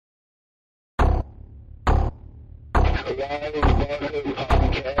Clive Barker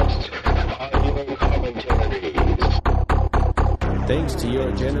Podcast, audio commentaries. Thanks to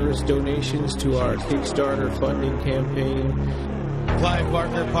your generous donations to our Kickstarter funding campaign, Clive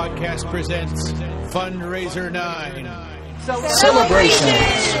Barker Podcast presents Fundraiser 9.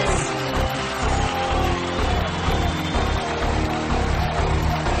 Celebrations!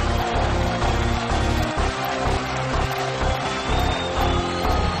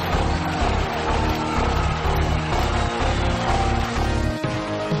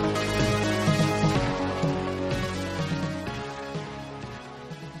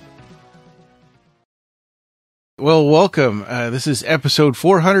 Well, welcome. This is episode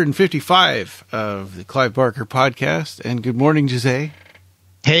 455 of the Clive Barker Podcast. And good morning, Jose.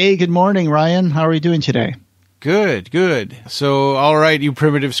 Hey, good morning, Ryan. How are you doing today? Good, good. So, all right, you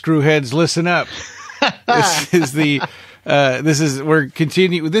primitive screwheads, listen up. This is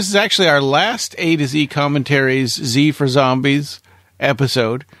actually our last A-Z Commentaries, Z for Zombies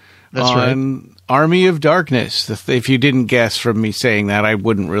episode. That's on right. Army of Darkness. If you didn't guess from me saying that, I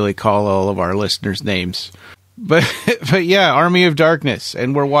wouldn't really call all of our listeners names. But yeah, Army of Darkness,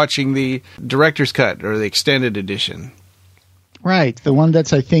 and we're watching the director's cut, or the extended edition. Right, the one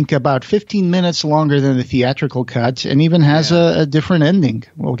that's, I think, about 15 minutes longer than the theatrical cut, and even has a different ending.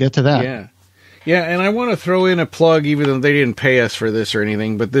 We'll get to that. Yeah, and I want to throw in a plug, even though they didn't pay us for this or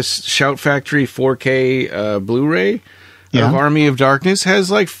anything, but this Shout Factory 4K Blu-ray of Army of Darkness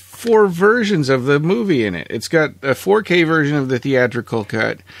has like 4 versions of the movie in it. It's got a 4K version of the theatrical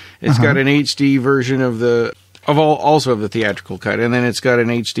cut. It's got an HD version of the theatrical cut, and then it's got an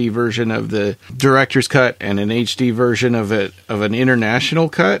HD version of the director's cut and an HD version of an international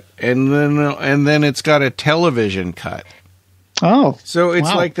cut, and then it's got a television cut. Oh, so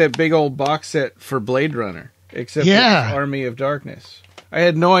it's like that big old box set for Blade Runner, except it's Army of Darkness. I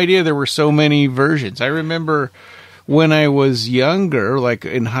had no idea there were so many versions. I remember when I was younger, like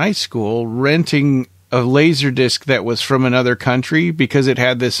in high school, renting a Laserdisc that was from another country because it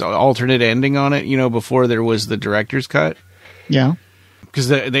had this alternate ending on it, before there was the director's cut. Yeah. Because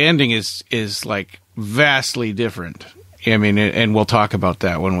the ending is like vastly different. I mean, and we'll talk about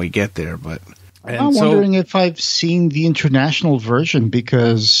that when we get there. But I'm wondering if I've seen the international version,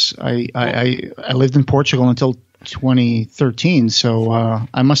 because I lived in Portugal until 2013, so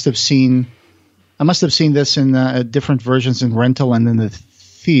I must have seen this in different versions in rental and in the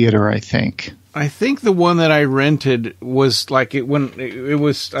theater, I think. I think the one that I rented was like I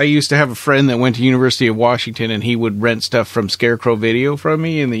used to have a friend that went to University of Washington, and he would rent stuff from Scarecrow Video from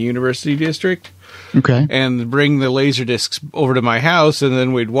me in the University District. Okay. And bring the Laserdiscs over to my house, and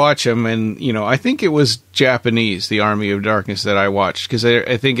then we'd watch them. And, I think it was Japanese, the Army of Darkness, that I watched, because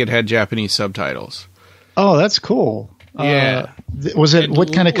I think it had Japanese subtitles. Oh, that's cool. Yeah. Was it,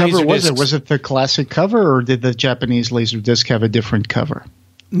 what kind of cover was it? Laserdiscs. Was it the classic cover, or did the Japanese Laserdisc have a different cover?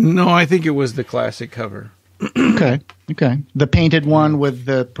 No, I think it was the classic cover. Okay. The painted one with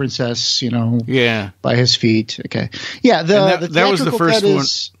the princess, by his feet. Okay. Yeah, the that was the first one.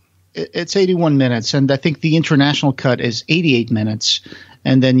 It's 81 minutes, and I think the international cut is 88 minutes.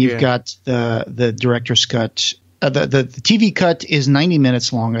 And then you've got the director's cut. The TV cut is 90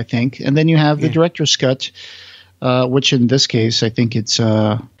 minutes long, I think. And then you have the director's cut, which in this case, I think it's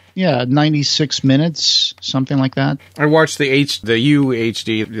 96 minutes, something like that. I watched the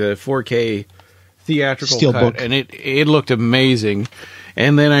UHD, the 4K theatrical Steelbook cut, and it looked amazing.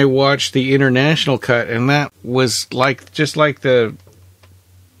 And then I watched the international cut, and that was just like the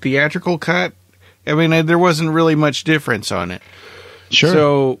theatrical cut. I mean, there wasn't really much difference on it. Sure.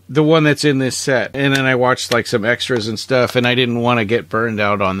 So the one that's in this set, and then I watched like some extras and stuff, and I didn't want to get burned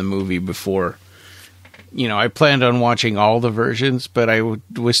out on the movie before. I planned on watching all the versions, but I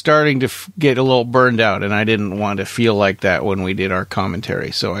was starting to get a little burned out, and I didn't want to feel like that when we did our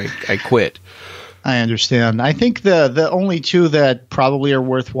commentary, so I quit. I understand. I think the only two that probably are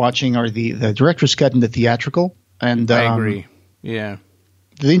worth watching are the director's cut and the theatrical. And I agree. Yeah.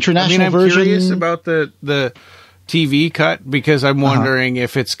 The international I'm version. curious about the TV cut, because I'm wondering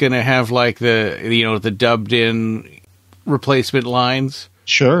if it's going to have like the dubbed in replacement lines.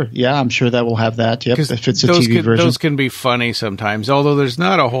 Sure. Yeah, I'm sure that will have that. Yep. If it's a TV version. Those can be funny sometimes, although there's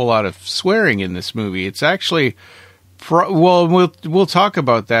not a whole lot of swearing in this movie. It's actually, we'll talk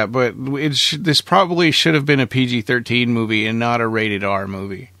about that, but this probably should have been a PG-13 movie and not a rated R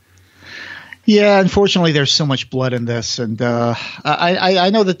movie. Yeah, unfortunately, there's so much blood in this, and I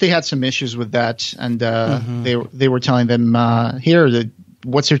know that they had some issues with that, and they were telling them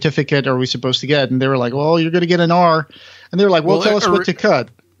what certificate are we supposed to get, and they were like, well, you're going to get an R. And they were like, well, tell us what to cut.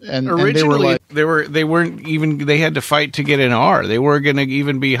 And originally, they weren't even. They had to fight to get an R. They weren't going to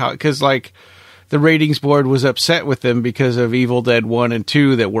even be hot, because like the ratings board was upset with them because of Evil Dead 1 and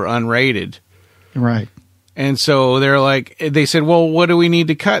 2 that were unrated. Right. And so they said, well, what do we need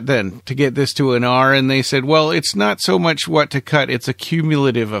to cut then to get this to an R? And they said, well, it's not so much what to cut, it's a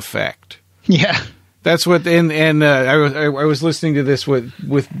cumulative effect. Yeah. That's what, I was listening to this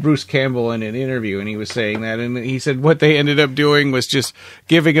with Bruce Campbell in an interview, and he was saying that, and he said what they ended up doing was just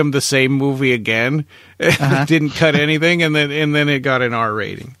giving him the same movie again, didn't cut anything, and then it got an R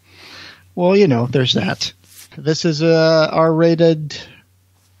rating. Well, there's that. This is a R-rated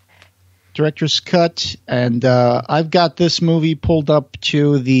director's cut, and I've got this movie pulled up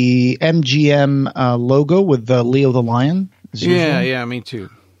to the MGM logo with Leo the Lion. Yeah, me too.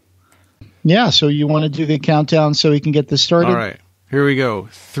 Yeah, so you want to do the countdown so we can get this started? All right, here we go.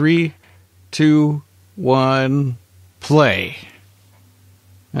 3, 2, 1, play.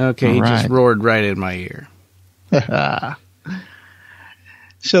 Okay, he just roared right in my ear.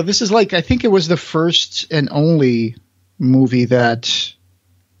 So this is I think it was the first and only movie that,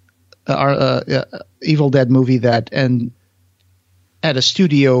 Evil Dead movie that had a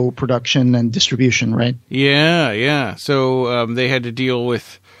studio production and distribution, right? Yeah. So they had to deal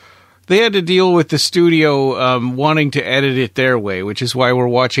with the studio wanting to edit it their way, which is why we're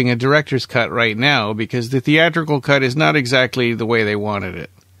watching a director's cut right now, because the theatrical cut is not exactly the way they wanted it.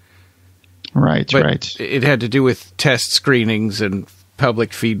 Right. It had to do with test screenings and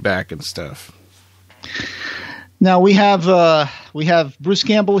public feedback and stuff. Now we have Bruce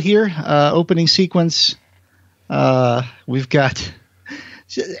Campbell here, opening sequence. We've got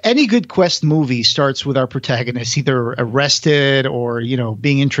any good Quest movie starts with our protagonist either arrested or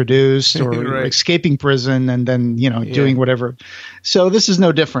being introduced or right. escaping prison and then doing whatever. So this is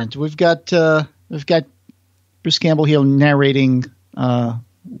no different. We've got Bruce Campbell here narrating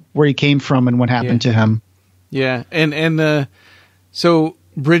where he came from and what happened to him. Yeah, and so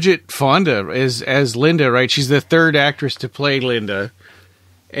Bridget Fonda is as Linda, right? She's the third actress to play Linda,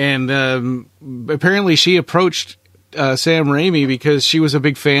 and apparently she approached Sam Raimi because she was a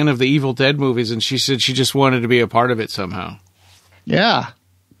big fan of the Evil Dead movies, and she said she just wanted to be a part of it somehow. Yeah,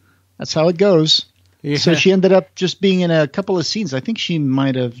 that's how it goes. Yeah. So she ended up just being in a couple of scenes. I think she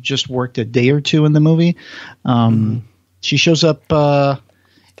might have just worked a day or two in the movie. She shows up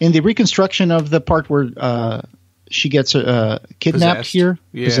in the reconstruction of the part where she gets kidnapped here.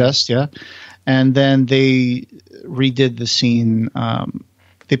 Yeah. Possessed, yeah. And then they redid the scene.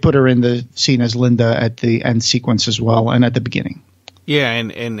 They put her in the scene as Linda at the end sequence as well, and at the beginning. Yeah,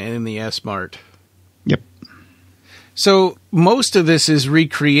 and in the S-Mart. Yep. So most of this is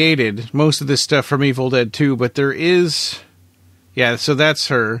recreated, most of this stuff from Evil Dead 2, but there is... Yeah, so that's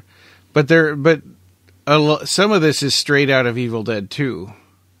her. But some of this is straight out of Evil Dead 2.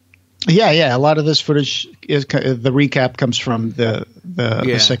 Yeah. A lot of this footage is the recap comes from the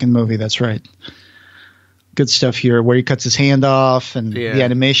second movie. That's right. Good stuff here, where he cuts his hand off, and the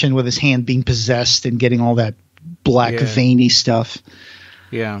animation with his hand being possessed and getting all that black veiny stuff.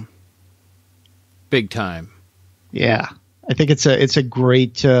 Yeah, big time. Yeah, I think it's a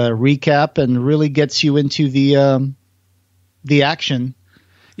great recap and really gets you into the action.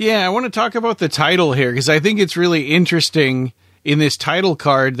 Yeah, I want to talk about the title here because I think it's really interesting in this title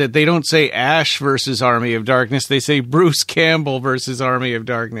card that they don't say Ash versus Army of Darkness. They say Bruce Campbell versus Army of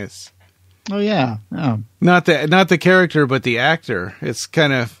Darkness. Oh, yeah. Oh. Not the character, but the actor. It's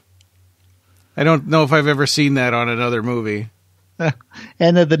kind of... I don't know if I've ever seen that on another movie.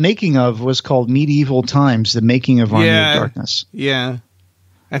 And the making of was called Medieval Times, the making of Army of Darkness. Yeah.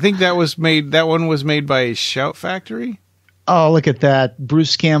 I think that one was made by Shout Factory. Oh, look at that.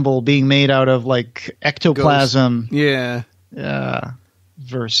 Bruce Campbell being made out of, ectoplasm. Ghost. Yeah.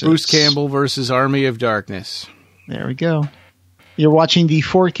 Versus... Bruce Campbell versus Army of Darkness. There we go. You're watching the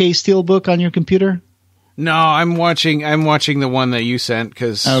 4K Steelbook on your computer? No, I'm watching the one that you sent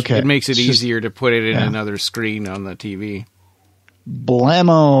because it makes it easier to put it in another screen on the TV.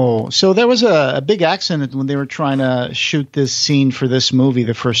 Blammo. So there was a big accident when they were trying to shoot this scene for this movie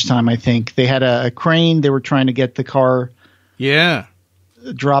the first time, I think. They had a crane. They were trying to get the car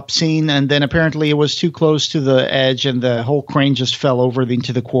drop scene, and then apparently it was too close to the edge, and the whole crane just fell over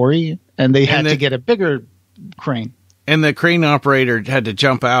into the quarry, and they had to get a bigger crane. And the crane operator had to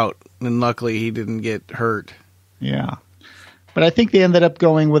jump out, and luckily he didn't get hurt. Yeah. But I think they ended up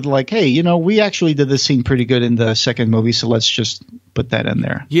going with hey, we actually did this scene pretty good in the second movie, so let's just put that in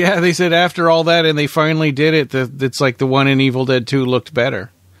there. Yeah, they said after all that, and they finally did it, it's like the one in Evil Dead 2 looked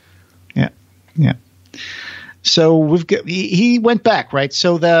better. Yeah. So he went back, right?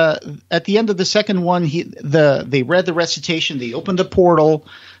 So at the end of the second one, they read the recitation, they opened the portal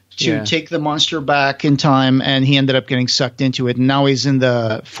to take the monster back in time, and he ended up getting sucked into it. And now he's in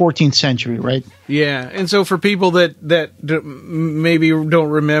the 14th century, right? Yeah, and so for people that maybe don't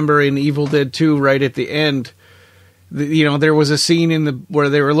remember in Evil Dead 2, right at the end, there was a scene where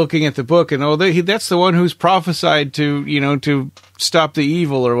they were looking at the book, and that's the one who's prophesied to stop the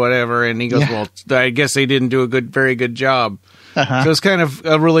evil or whatever. And he goes, "Well, I guess they didn't do a very good job." So it's kind of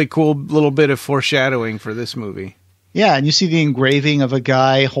a really cool little bit of foreshadowing for this movie. Yeah, and you see the engraving of a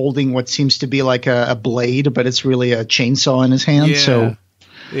guy holding what seems to be like a blade, but it's really a chainsaw in his hand. Yeah. So,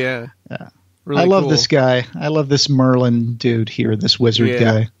 really I love cool. this guy. I love this Merlin dude here, this wizard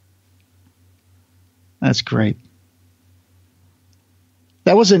guy. That's great.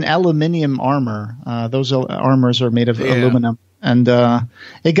 That was an aluminium armor. Those armors are made of aluminum. And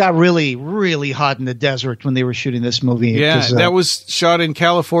it got really, really hot in the desert when they were shooting this movie. Yeah, that was shot in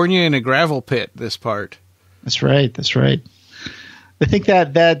California in a gravel pit, this part. That's right. I think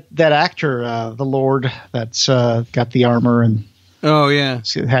that actor, the Lord, that's got the armor and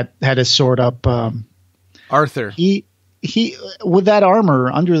had his sword up. Arthur. He with that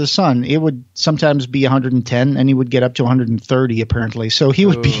armor under the sun, it would sometimes be 110, and he would get up to 130 apparently. So he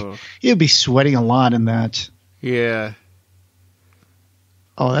would be sweating a lot in that. Yeah.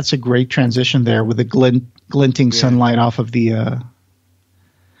 Oh, that's a great transition there with the glinting sunlight off of the.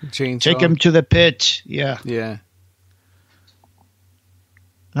 Chainsaw. Take him to the pit. Yeah. Yeah.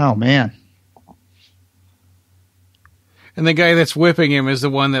 Oh, man. And the guy that's whipping him is the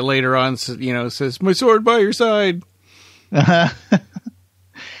one that later on, says, "My sword by your side."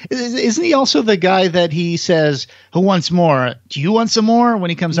 Isn't he also the guy that he says, "Who wants more? Do you want some more?" when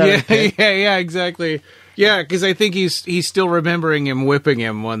he comes out of the pit? Yeah, exactly. Yeah, because I think he's still remembering him whipping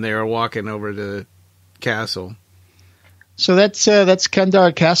him when they were walking over to the castle. So that's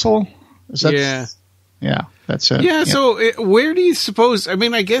Kandar Castle? Yeah. That's it. Yeah, so where do you suppose... I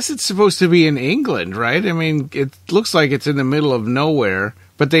mean, I guess it's supposed to be in England, right? I mean, it looks like it's in the middle of nowhere,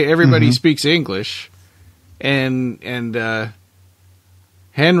 but everybody speaks English. And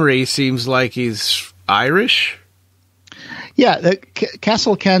Henry seems like he's Irish. Yeah, the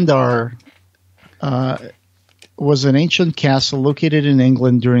Castle Kandar was an ancient castle located in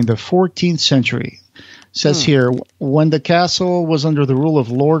England during the 14th century. Says here, when the castle was under the rule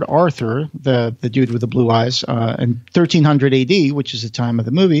of Lord Arthur, the dude with the blue eyes, in 1300 AD, which is the time of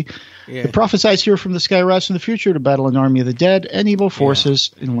the movie, the prophesies here from the sky rise in the future to battle an army of the dead and evil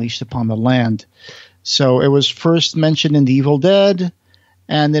forces unleashed upon the land. So it was first mentioned in The Evil Dead,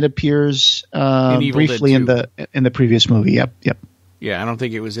 and it appears briefly in the previous movie. Yep. Yeah, I don't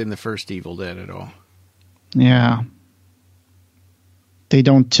think it was in the first Evil Dead at all. Yeah. They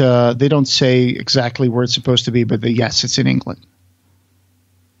don't say exactly where it's supposed to be, but yes, it's in England.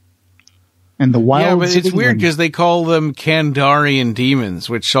 And the wilds. Yeah, but it's weird because they call them Kandarian demons,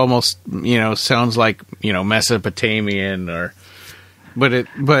 which almost sounds like Mesopotamian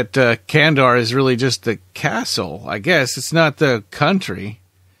but Kandar is really just the castle. I guess it's not the country.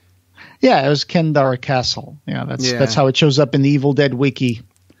 Yeah, it was Kandar Castle. Yeah, that's how it shows up in the Evil Dead wiki.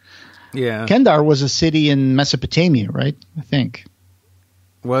 Yeah, Kandar was a city in Mesopotamia, right? I think.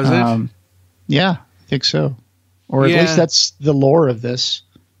 Was it? Yeah, I think so. Or at least that's the lore of this.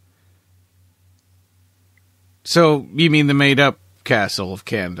 So you mean the made-up castle of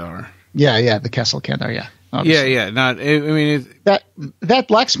Kandar? Yeah, the castle of Kandar. Yeah. Obviously. Yeah. Not. I mean, that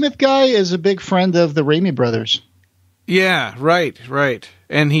blacksmith guy is a big friend of the Raimi brothers. Yeah. Right.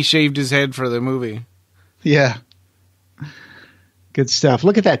 And he shaved his head for the movie. Yeah. Good stuff.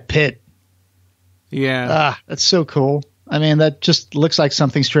 Look at that pit. Yeah. That's so cool. I mean, that just looks like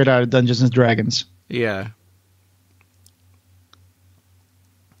something straight out of Dungeons and Dragons. Yeah.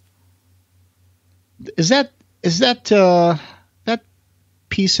 Is that that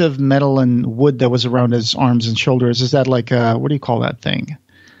piece of metal and wood that was around his arms and shoulders? Is that like what do you call that thing?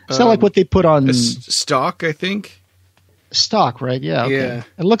 Is that like what they put on stock? I think stock, right? Yeah. Okay. Yeah.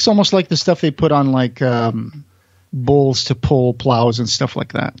 It looks almost like the stuff they put on like bulls to pull plows and stuff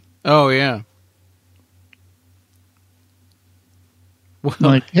like that. Oh yeah. Well,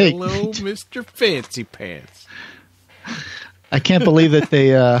 like, hey, hello, Mr. Fancy Pants. I can't believe that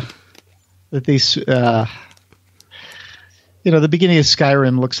the beginning of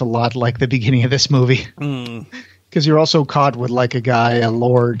Skyrim looks a lot like the beginning of this movie. Because you're also caught with like a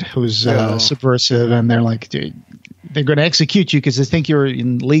lord who's subversive, and they're like, dude, they're going to execute you because they think you're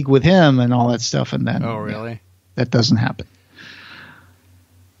in league with him and all that stuff. And then, oh, really? That doesn't happen.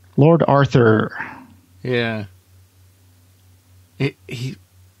 Lord Arthur. Yeah. He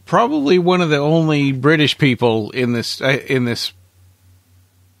probably one of the only British people in this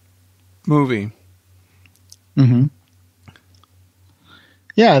movie. Mm-hmm.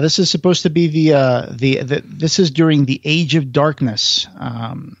 Yeah, this is supposed to be the this is during the Age of Darkness.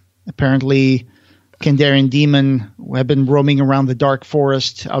 Apparently, Kandarian demon have been roaming around the dark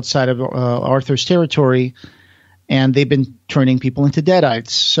forest outside of Arthur's territory, and they've been turning people into Deadites.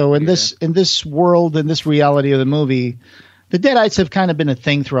 So in this world, in this reality of the movie, the Deadites have kind of been a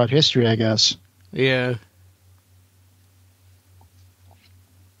thing throughout history, I guess. Yeah.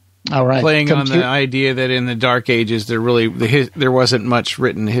 All right. Playing on the idea that in the Dark Ages there wasn't much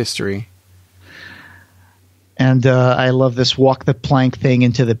written history. And I love this walk the plank thing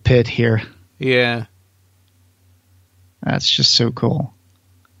into the pit here. Yeah. That's just so cool.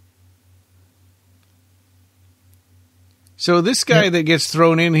 So this guy that gets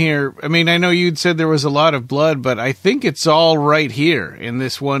thrown in here, I mean, I know you'd said there was a lot of blood, but I think it's all right here in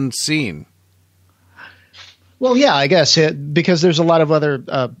this one scene. Well, yeah, I guess because there's a lot of other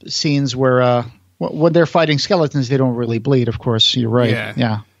scenes where when they're fighting skeletons, they don't really bleed. Of course, you're right.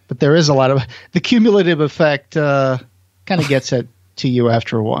 Yeah. But there is a lot of the cumulative effect kind of gets it to you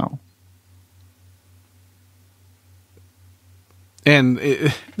after a while. And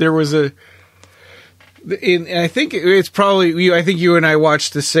there was I think it's probably I think you and I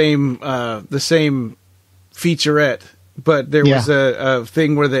watched the same featurette, but there was a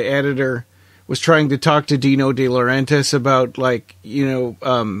thing where the editor was trying to talk to Dino De Laurentiis about, like,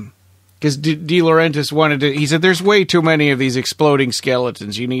 because De Laurentiis he said, there's way too many of these exploding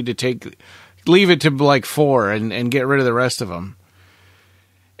skeletons. You need to leave it to like 4 and get rid of the rest of them.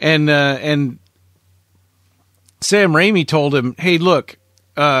 And Sam Raimi told him, hey, look,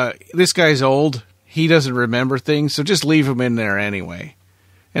 this guy's old. He doesn't remember things, so just leave him in there anyway.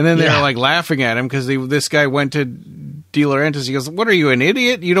 And then they're like laughing at him because this guy went to De Laurentiis. He goes, what are you, an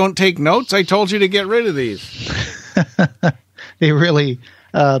idiot? You don't take notes? I told you to get rid of these. They really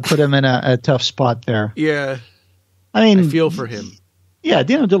put him in a tough spot there. Yeah. I mean, I feel for him. Yeah,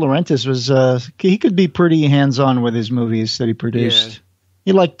 Dino De Laurentiis was he could be pretty hands-on with his movies that he produced.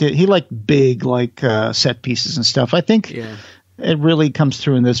 Yeah. He liked big set pieces and stuff. I think it really comes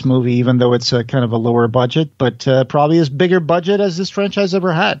through in this movie, even though it's a kind of a lower budget, but probably as bigger budget as this franchise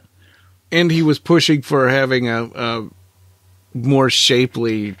ever had. And he was pushing for having a more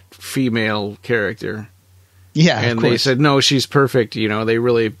shapely female character. Yeah, and they said, no, she's perfect. You know, they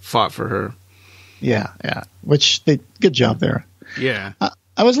really fought for her. Yeah. Good job there. Yeah.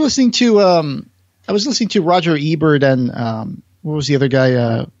 I was listening to Roger Ebert and what was the other guy?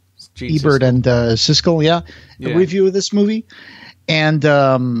 Ebert Siskel. And Siskel, a review of this movie. And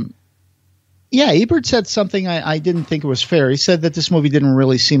Ebert said something I didn't think it was fair. He said that this movie didn't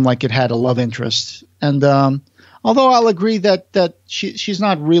really seem like it had a love interest. And although I'll agree that she's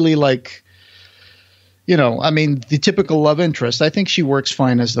not really like, the typical love interest, I think she works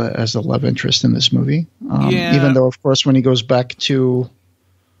fine as a love interest in this movie. Even though, of course, when he goes back to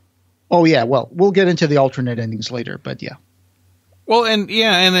we'll get into the alternate endings later, but yeah. Well, and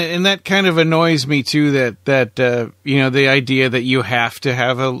that kind of annoys me too. That the idea that you have to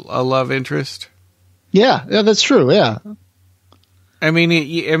have a love interest. Yeah, that's true. Yeah,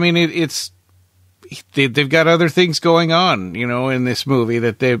 it's they've got other things going on, in this movie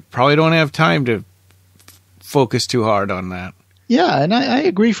that they probably don't have time to focus too hard on that. Yeah, and I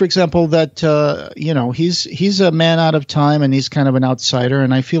agree. For example, that he's a man out of time and he's kind of an outsider,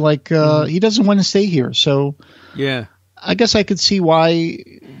 and I feel like he doesn't want to stay here. So yeah. I guess I could see why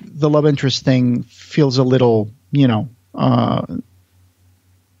the love interest thing feels a little, kind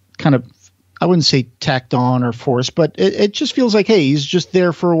of, I wouldn't say tacked on or forced, but it just feels like, hey, he's just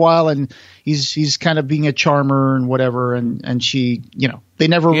there for a while and he's kind of being a charmer and whatever. And she, they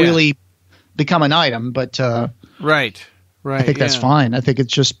never really become an item, but right. I think that's fine. I think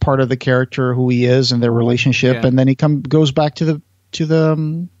it's just part of the character, who he is and their relationship. And then he goes back to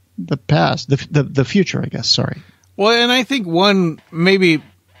the past, the future, I guess. Sorry. Well, and I think one maybe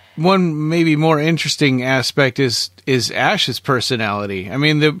more interesting aspect is Ash's personality. I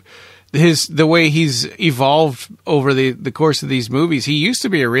mean, the way he's evolved over the course of these movies. He used to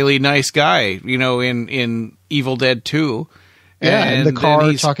be a really nice guy, in Evil Dead 2. Yeah, in the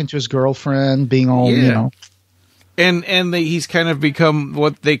car talking to his girlfriend, being all, And he's kind of become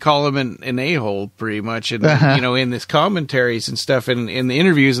what they call him an a-hole, pretty much, and in this commentaries and stuff, and in the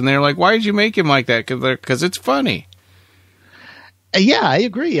interviews, and they're like, "Why did you make him like that?" Because it's funny. Yeah, I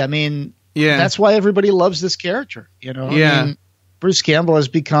agree. I mean, that's why everybody loves this character. I mean, Bruce Campbell has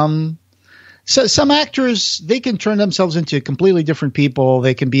become. So some actors, they can turn themselves into completely different people.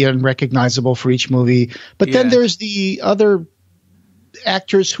 They can be unrecognizable for each movie, but then there's the other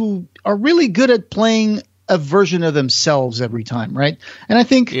actors who are really good at playing a version of themselves every time, right? And I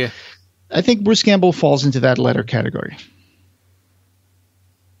think Bruce Campbell falls into that latter category.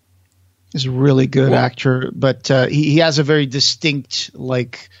 is a really good actor, but he has a very distinct,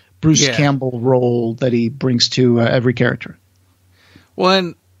 like, Bruce Campbell role that he brings to every character.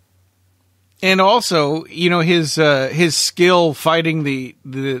 Well, and also, his skill fighting the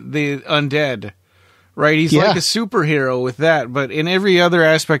undead, right? He's like a superhero with that, but in every other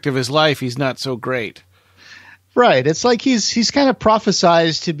aspect of his life, he's not so great. Right. It's like he's kind of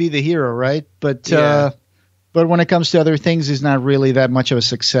prophesized to be the hero, right? But when it comes to other things, he's not really that much of a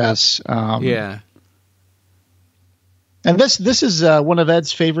success. And this is one of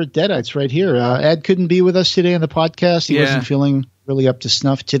Ed's favorite Deadites right here. Ed couldn't be with us today on the podcast. He wasn't feeling really up to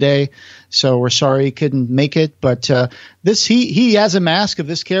snuff today, so we're sorry he couldn't make it. But he has a mask of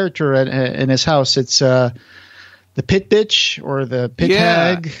this character in his house. It's the Pit Bitch or the Pit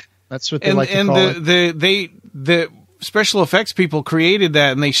Hag. That's what they like to call it. The special effects people created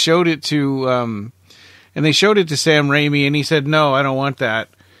that, and they showed it to Sam Raimi, and he said, "No, I don't want that."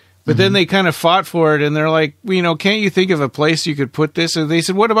 But then they kind of fought for it, and they're like, can't you think of a place you could put this? And they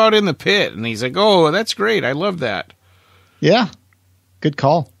said, "What about in the pit?" And he's like, "Oh, that's great. I love that." Yeah. Good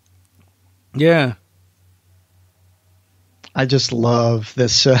call. Yeah. I just love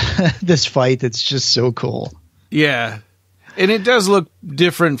this this fight. It's just so cool. Yeah. And it does look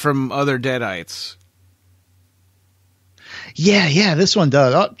different from other Deadites. Yeah, this one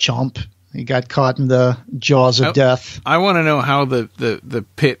does. Oh, chomp. He got caught in the jaws of death. I want to know how the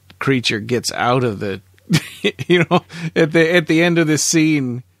pit creature gets out of the, at the end of this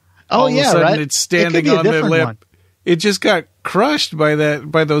scene. Oh, all of a sudden it's standing on the lip. One. It just got crushed by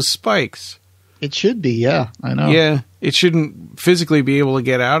those spikes. It should be, yeah. I know. Yeah, it shouldn't physically be able to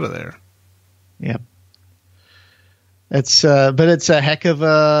get out of there. Yep. It's but it's a heck of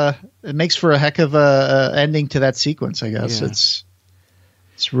it makes for a heck of a ending to that sequence, I guess. Yeah.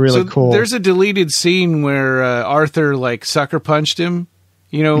 It's really cool. There's a deleted scene where Arthur like sucker punched him,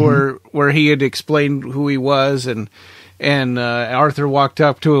 where he had explained who he was, and Arthur walked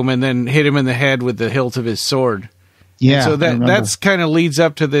up to him and then hit him in the head with the hilt of his sword. Yeah, and so that's kind of leads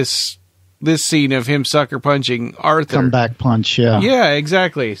up to this scene of him sucker punching Arthur. Comeback punch, yeah. Yeah,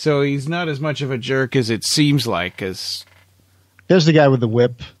 exactly. So he's not as much of a jerk as it seems like. There's the guy with the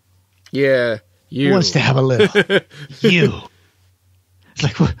whip. Yeah, you. Who wants to have a little? You. It's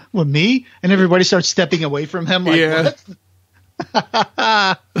like, what, me? And everybody starts stepping away from him. Like, what?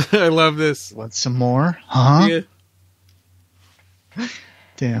 I love this. Want some more? Huh? Yeah.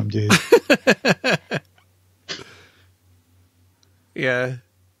 Damn, dude. Yeah.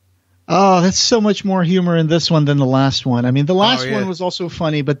 Oh, that's so much more humor in this one than the last one. I mean, the last one was also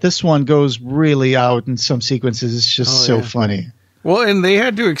funny, but this one goes really out in some sequences. It's just so funny. Well, and they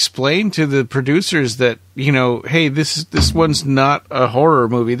had to explain to the producers that, hey, this one's not a horror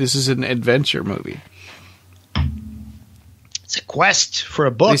movie. This is an adventure movie. It's a quest for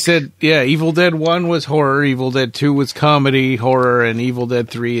a book. They said, Evil Dead 1 was horror, Evil Dead 2 was comedy, horror, and Evil Dead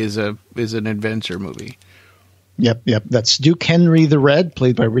 3 is an adventure movie. Yep. That's Duke Henry the Red,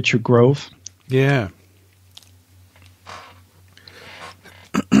 played by Richard Grove. Yeah.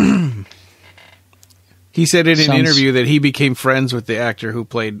 He said in an interview that he became friends with the actor who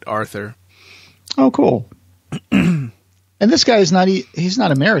played Arthur. Oh, cool. And this guy is he's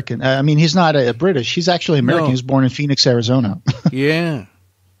not American. I mean, he's not British. He's actually American. No. He was born in Phoenix, Arizona. Yeah.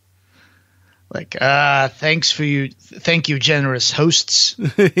 Like, thank you, generous hosts.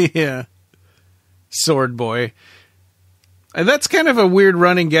 Yeah. Sword boy. And that's kind of a weird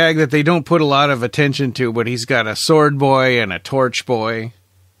running gag that they don't put a lot of attention to, but he's got a sword boy and a torch boy.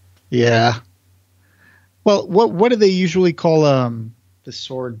 Yeah. Well, what do they usually call the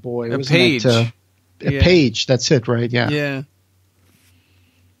sword boy? A page. A page. That's it, right? Yeah. Yeah.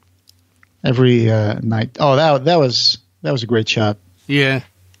 Every night. Oh, that was a great shot. Yeah.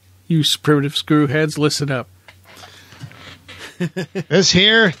 You primitive screwheads, listen up. This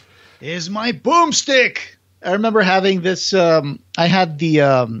here is my boomstick. I remember having this. I had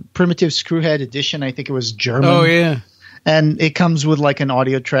the primitive screwhead edition. I think it was German. Oh yeah. And it comes with like an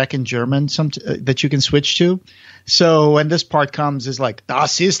audio track in German that you can switch to. So when this part comes, it's like,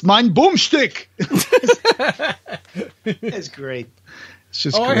 "Das ist mein Boomstick." It's great. It's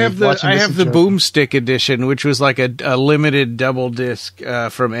just great. I have the Boomstick edition, which was like a limited double disc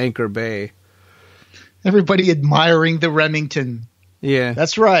from Anchor Bay. Everybody admiring the Remington. Yeah,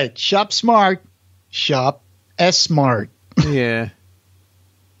 that's right. Shop smart, shop smart. Yeah.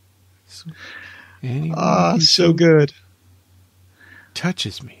 So good.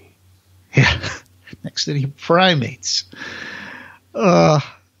 Touches me. Yeah. Next to the primates.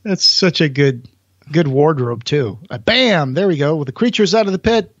 That's such a good wardrobe too. Bam! There we go. With the creatures out of the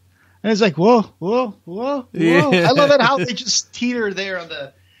pit, and it's like whoa. Yeah. I love it how they just teeter there on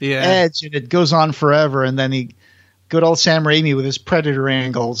edge, and it goes on forever. And then good old Sam Raimi with his Predator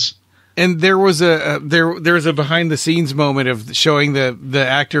angles. And there was a behind the scenes moment of showing the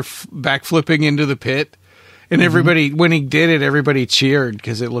actor backflipping into the pit, and everybody, when he did it, everybody cheered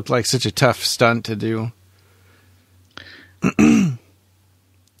because it looked like such a tough stunt to do.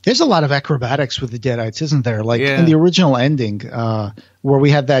 There's a lot of acrobatics with the Deadites, isn't there? Like in the original ending, where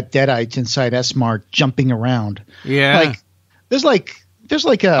we had that Deadite inside S-Mart jumping around. Yeah. There's like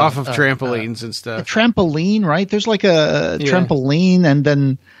a off of trampolines and stuff. A trampoline, right? There's like a trampoline, and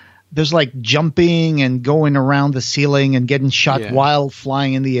then there's like jumping and going around the ceiling and getting shot while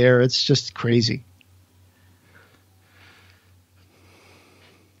flying in the air. It's just crazy.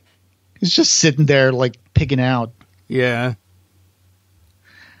 He's just sitting there like pigging out. Yeah.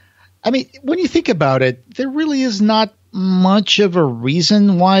 I mean, when you think about it, there really is not much of a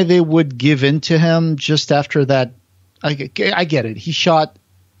reason why they would give in to him just after that. I get it. He shot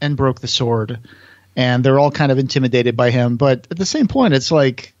and broke the sword, and they're all kind of intimidated by him. But at the same point, it's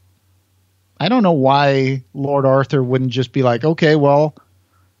like, I don't know why Lord Arthur wouldn't just be like, okay, well,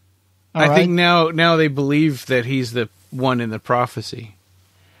 I think now they believe that he's the one in the prophecy.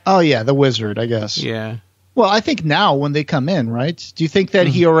 Oh, yeah, the wizard, I guess. Yeah. Well, I think now when they come in, right? Do you think that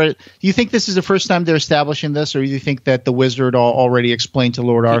do you think this is the first time they're establishing this, or do you think that the wizard already explained to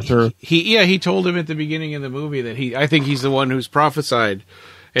Lord Arthur? He told him at the beginning of the movie that I think he's the one who's prophesied.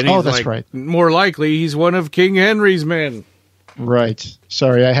 And he's that's right. More likely, he's one of King Henry's men. Right.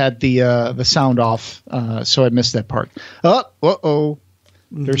 Sorry, I had the sound off, so I missed that part.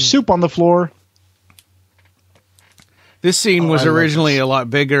 There's soup on the floor. This scene was originally a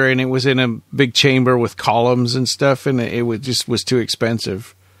lot bigger, and it was in a big chamber with columns and stuff, and it was too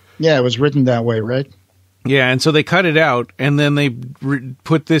expensive. Yeah, it was written that way, right? Yeah, and so they cut it out, and then they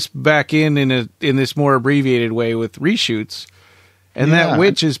put this back in this more abbreviated way with reshoots, and that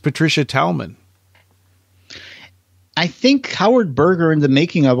witch is Patricia Tallman. I think Howard Berger in the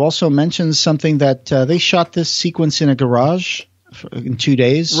making of also mentions something that they shot this sequence in a garage in 2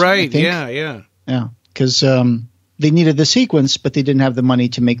 days. Right, yeah. Yeah, because they needed the sequence, but they didn't have the money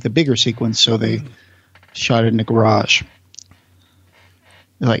to make the bigger sequence, so they shot it in the garage.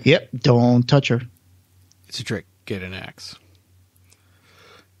 They're like, yep, don't touch her. It's a trick. Get an axe.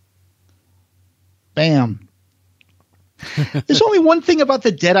 Bam. There's only one thing about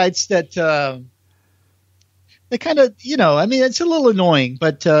the Deadites that they kind of, I mean, it's a little annoying,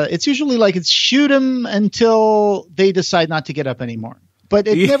 but it's usually like it's shoot them until they decide not to get up anymore. But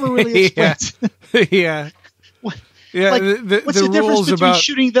it never really explains. Yeah. Yeah, like, what's the difference between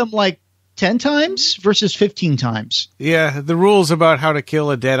shooting them like 10 times versus 15 times? Yeah, the rules about how to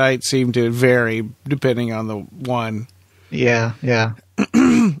kill a Deadite seem to vary depending on the one. Yeah.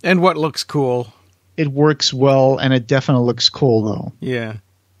 And what looks cool. It works well, and it definitely looks cool, though. Yeah.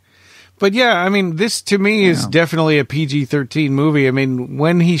 But yeah, I mean, this to me is definitely a PG-13 movie. I mean,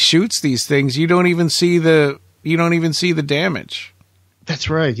 when he shoots these things, you don't even see the damage. That's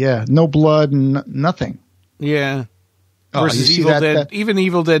right, yeah. No blood and nothing. Yeah. Versus Evil Dead. Even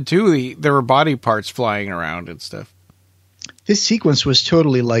Evil Dead 2, there were body parts flying around and stuff. This sequence was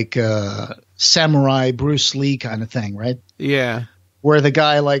totally like samurai Bruce Lee kind of thing, right? Yeah. Where the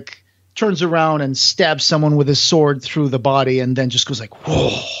guy like turns around and stabs someone with his sword through the body and then just goes like,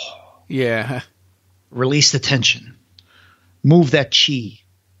 whoa. Yeah. Release the tension. Move that chi.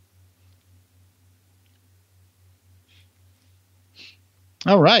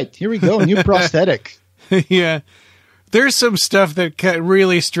 All right, here we go. New prosthetic. Yeah. There's some stuff that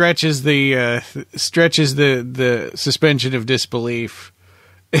really stretches the suspension of disbelief.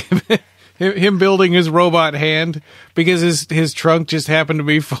 Him building his robot hand because his trunk just happened to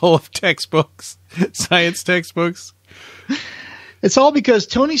be full of textbooks, science textbooks. It's all because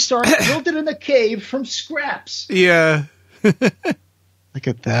Tony Stark built it in a cave from scraps. Yeah. Look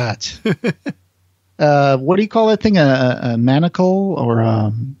at that. What do you call that thing? A manacle or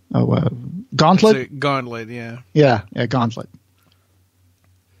a gauntlet? It's a gauntlet, yeah. Yeah, a gauntlet.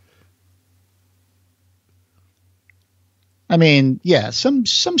 I mean, yeah, some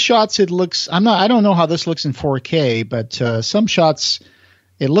shots it looks. I don't know how this looks in 4K, but some shots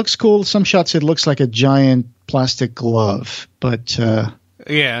it looks cool. Some shots it looks like a giant plastic glove, but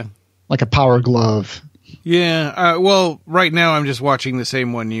yeah, like a power glove. Yeah. Well, right now I'm just watching the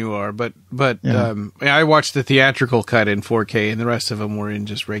same one you are, but yeah. I watched the theatrical cut in 4K, and the rest of them were in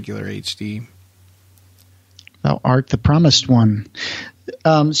just regular HD. Thou art the promised one.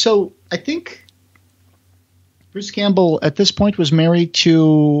 So I think Bruce Campbell at this point was married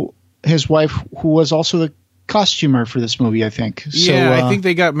to his wife, who was also the costumer for this movie, I think. Yeah, so, I think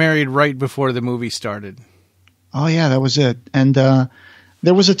they got married right before the movie started. Oh, yeah, that was it. And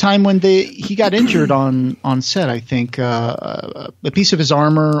There was a time when he got injured on set, I think. A piece of his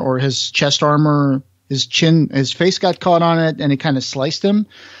armor or his chest armor, his face got caught on it, and it kind of sliced him.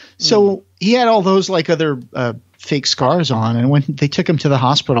 So he had all those like other fake scars on, and when they took him to the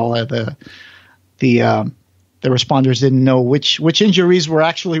hospital, the responders didn't know which injuries were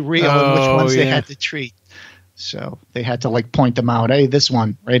actually real and which ones they had to treat. So they had to like point them out. Hey, this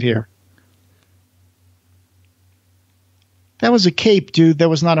one right here. That was a cape, dude. That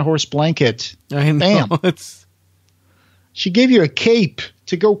was not a horse blanket. I know. Bam. She gave you a cape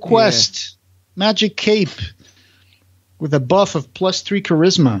to go quest. Yeah. Magic cape with a buff of +3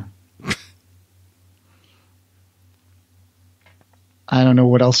 charisma. I don't know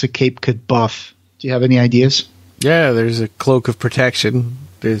what else a cape could buff. Do you have any ideas? Yeah, there's a cloak of protection.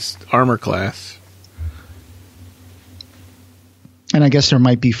 There's armor class. And I guess there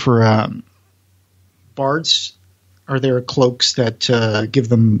might be for bards. Are there cloaks that give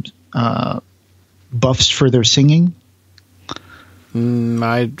them buffs for their singing? I'm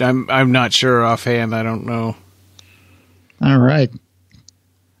not sure offhand. I don't know. All right.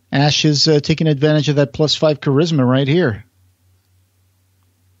 Ash is taking advantage of that +5 charisma right here.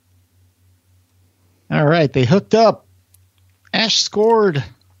 All right, they hooked up. Ash scored.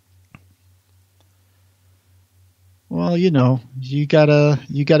 Well, you gotta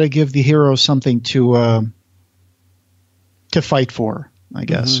give the hero something to fight for, I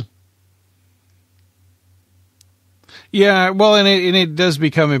guess. Mm-hmm. Yeah, well, and it does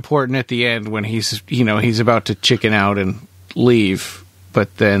become important at the end when he's about to chicken out and leave,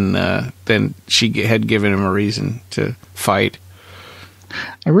 but then she had given him a reason to fight.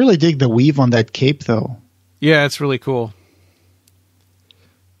 I really dig the weave on that cape, though. Yeah, it's really cool.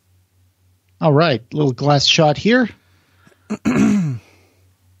 All right, little glass shot here.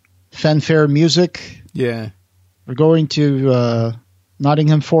 Fanfare music. Yeah. We're going to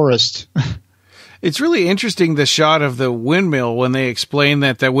Nottingham Forest. It's really interesting, the shot of the windmill when they explain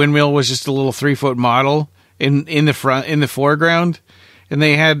that windmill was just a little 3-foot model in the foreground, and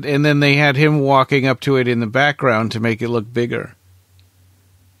then they had him walking up to it in the background to make it look bigger.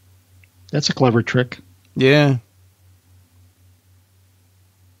 That's a clever trick. Yeah.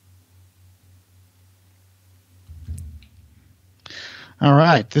 All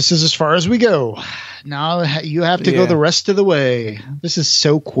right, this is as far as we go. Now you have to go the rest of the way. This is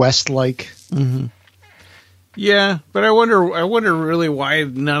so quest-like. Mm-hmm. Yeah, but I wonder really why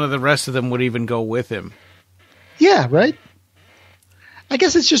none of the rest of them would even go with him. Yeah, right? I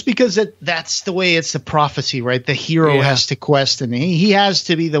guess it's just because that's the way it's the prophecy, right? The hero has to quest, and he has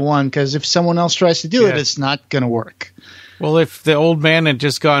to be the one, because if someone else tries to do it, it's not going to work. Well, if the old man had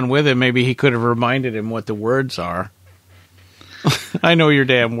just gone with him, maybe he could have reminded him what the words are. I know your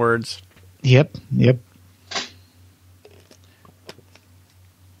damn words. Yep.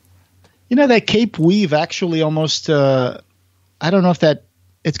 That cape weave actually almost, I don't know if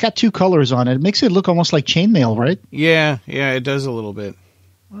it's got 2 colors on it. It makes it look almost like chainmail, right? Yeah, it does a little bit.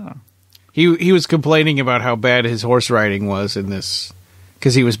 Wow. He was complaining about how bad his horse riding was in this,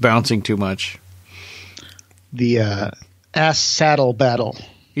 because he was bouncing too much. The ass saddle battle.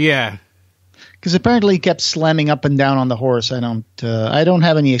 Yeah. Because apparently he kept slamming up and down on the horse. I don't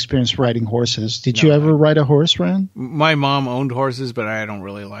have any experience riding horses. Did you ever ride a horse, Rand? My mom owned horses, but I don't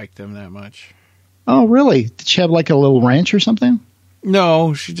really like them that much. Oh, really? Did she have like a little ranch or something?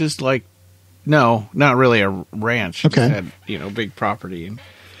 No, she just not really a ranch. She okay. Just had, big property and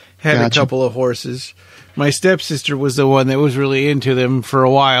had a couple of horses. My stepsister was the one that was really into them for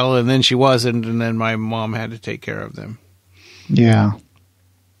a while, and then she wasn't, and then my mom had to take care of them. Yeah.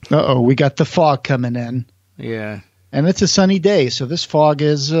 Uh-oh, we got the fog coming in. Yeah. And it's a sunny day, so this fog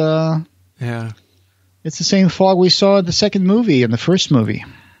is... yeah. It's the same fog we saw in the second movie, in the first movie.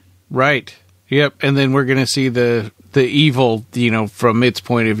 Right. Yep, and then we're going to see the evil, from its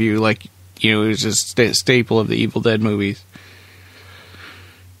point of view, like, it was just a staple of the Evil Dead movies.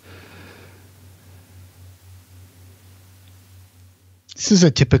 This is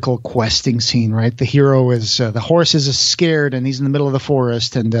a typical questing scene, right? The hero is the horse is scared, and he's in the middle of the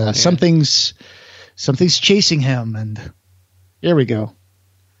forest, and something's chasing him, and here we go.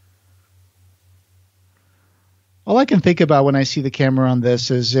 All I can think about when I see the camera on this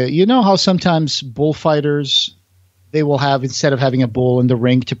is, how sometimes bullfighters, they will have, instead of having a bull in the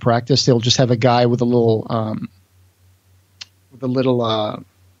ring to practice, they'll just have a guy with a little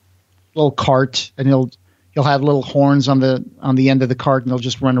cart, and he'll have little horns on the end of the cart, and they'll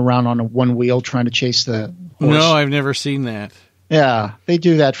just run around on one wheel trying to chase the horse. No, I've never seen that. Yeah, they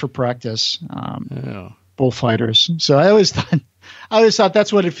do that for practice. Bullfighters. So I always thought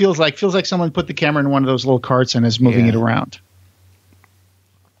that's what it feels like. It feels like someone put the camera in one of those little carts and is moving it around.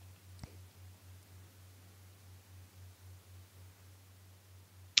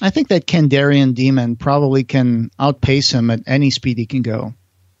 I think that Kandarian demon probably can outpace him at any speed he can go.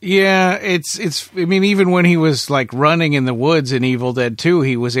 Yeah, I mean, even when he was like running in the woods in Evil Dead 2,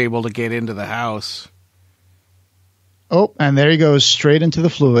 he was able to get into the house. Oh, and there he goes, straight into the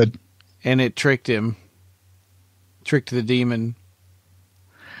fluid. And it tricked him. Tricked the demon.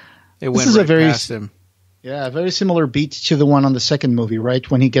 It This went is right a very, past him. Yeah, a very similar beat to the one on the second movie, right?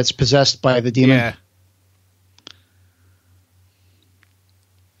 When he gets possessed by the demon. Yeah.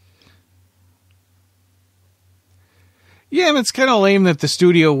 Yeah, and it's kind of lame that the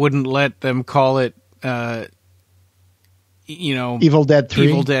studio wouldn't let them call it, Evil Dead 3.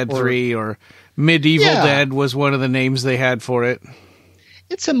 Evil Dead 3 or Medieval Dead was one of the names they had for it.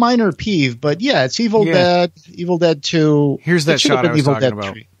 It's a minor peeve, but yeah, it's Evil Dead, Evil Dead 2. Here's that shot I was Evil talking Dead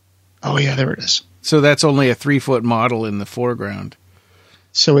about. 3. Oh, yeah, there it is. So that's only a 3-foot model in the foreground.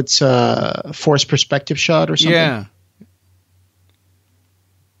 So it's a forced perspective shot or something? Yeah.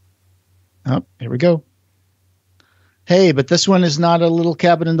 Oh, here we go. Hey, but this one is not a little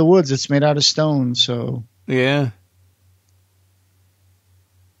cabin in the woods. It's made out of stone, so... Yeah.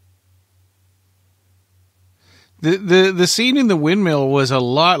 The scene in the windmill was a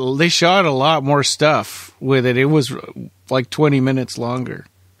lot... They shot a lot more stuff with it. It was like 20 minutes longer.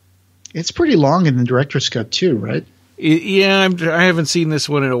 It's pretty long in the director's cut, too, right? Yeah, I haven't seen this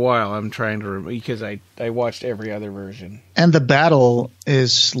one in a while. I'm trying to remember because I watched every other version. And the battle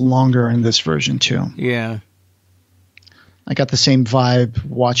is longer in this version, too. Yeah. I got the same vibe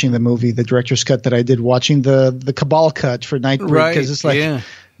watching the movie, the director's cut, that I did watching the Cabal cut for Nightbreed. Right, because it's like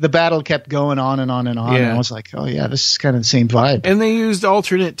the battle kept going on and on and on. Yeah. And I was like, oh, yeah, this is kind of the same vibe. And they used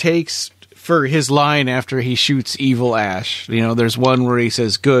alternate takes for his line after he shoots Evil Ash. You know, there's one where he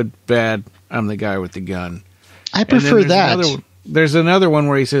says, good, bad, I'm the guy with the gun. I prefer that. There's another one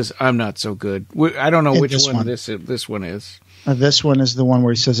where he says, I'm not so good. I don't know which one this one is. This one is the one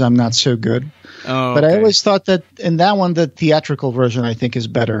where he says, I'm not so good. Oh, but okay. I always thought that in that one, the theatrical version, I think, is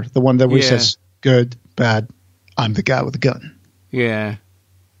better. The one that where he says, good, bad, I'm the guy with the gun. Yeah.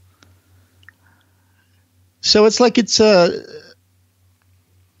 So it's like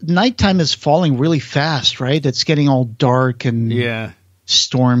nighttime is falling really fast, right? It's getting all dark and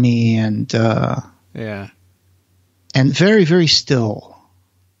stormy and and very, very still.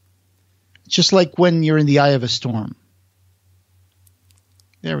 Just like when you're in the eye of a storm.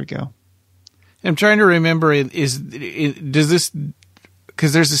 There we go. I'm trying to remember, does this,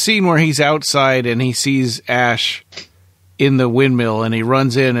 because there's a scene where he's outside and he sees Ash in the windmill and he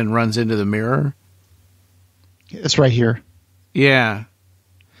runs in and runs into the mirror. It's right here. Yeah.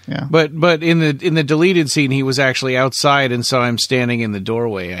 Yeah. But in the deleted scene, he was actually outside and saw him standing in the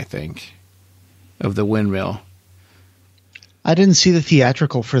doorway, I think, of the windmill. I didn't see the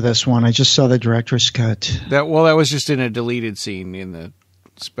theatrical for this one. I just saw the director's cut. That was just in a deleted scene in the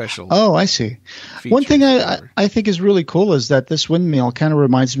special. Oh, I see. One thing I think is really cool is that this windmill kind of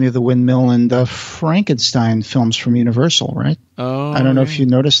reminds me of the windmill in the Frankenstein films from Universal, right? Oh, I don't know if you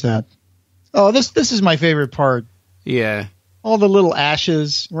noticed that. Oh, this is my favorite part. Yeah. All the little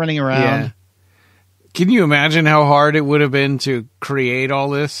ashes running around. Yeah. Can you imagine how hard it would have been to create all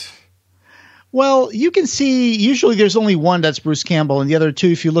this? Well, you can see usually there's only one that's Bruce Campbell, and the other two,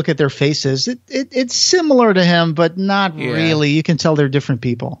 if you look at their faces, it's similar to him, but not really. You can tell they're different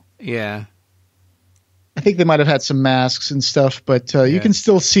people. Yeah. I think they might have had some masks and stuff, but you can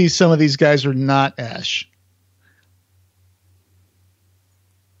still see some of these guys are not Ash.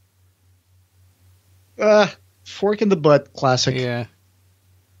 Fork in the butt, classic. Yeah.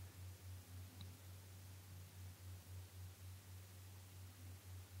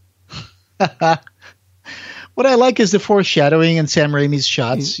 What I like is the foreshadowing in Sam Raimi's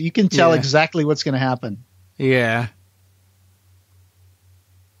shots. You can tell exactly what's going to happen. Yeah.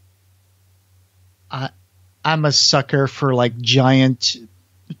 I'm a sucker for like giant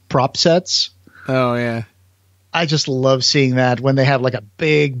prop sets. Oh, yeah. I just love seeing that when they have like a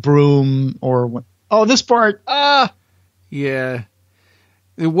big broom or this part. Yeah.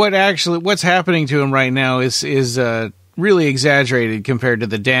 What's happening to him right now is really exaggerated compared to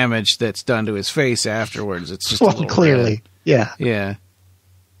the damage that's done to his face afterwards. It's just clearly. red. Yeah. Yeah.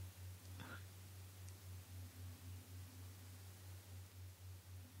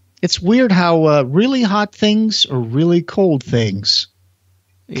 It's weird how really hot things or really cold things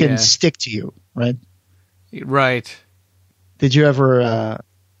can stick to you, right? Right. Did you ever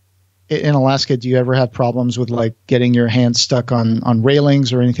in Alaska, do you ever have problems with like getting your hands stuck on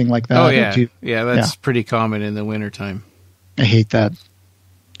railings or anything like that? Oh, yeah. That's pretty common in the wintertime. I hate that.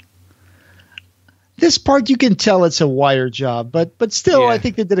 This part, you can tell it's a wire job, but still, I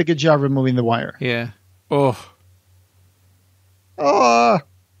think they did a good job removing the wire. Yeah. Oh.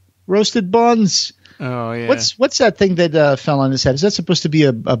 roasted buns. Oh yeah. What's that thing that fell on his head? Is that supposed to be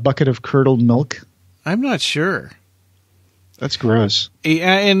a bucket of curdled milk? I'm not sure. That's gross.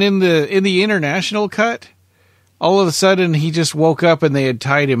 And in the international cut, all of a sudden he just woke up and they had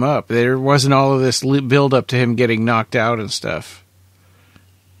tied him up. There wasn't all of this build up to him getting knocked out and stuff.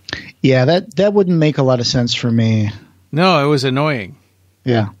 Yeah, that wouldn't make a lot of sense for me. No, it was annoying.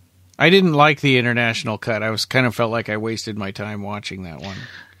 Yeah. I didn't like the international cut. I kind of felt like I wasted my time watching that one.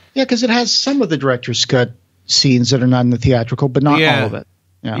 Yeah, because it has some of the director's cut scenes that are not in the theatrical, but not all of it.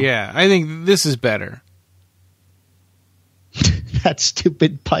 Yeah, I think this is better. That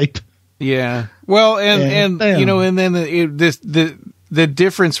stupid pipe. Yeah. Well, and you know, and then the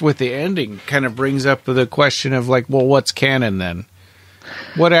difference with the ending kind of brings up the question of like, well, what's canon then?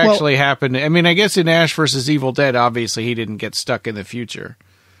 What actually happened? I mean, I guess in Ash versus Evil Dead, obviously he didn't get stuck in the future.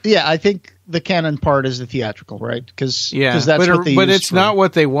 Yeah, I think the canon part is the theatrical, right? Because that's what they but used it's for. not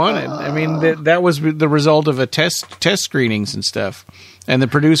what they wanted. I mean, that was the result of a test screenings and stuff, and the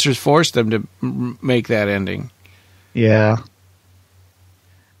producers forced them to make that ending. Yeah.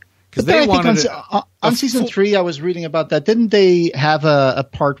 Because they wanted on season 3, I was reading about that. Didn't they have a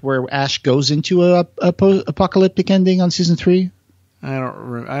part where Ash goes into a apocalyptic ending on season 3? I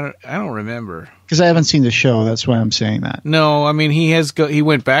don't remember because I haven't seen the show. That's why I'm saying that. No, I mean he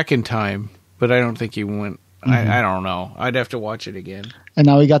went back in time, but I don't think he went. I don't know. I'd have to watch it again. And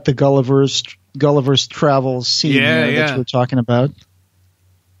now we got the Gulliver's Travels scene that we're talking about.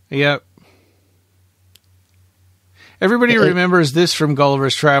 Yep. Everybody remembers this from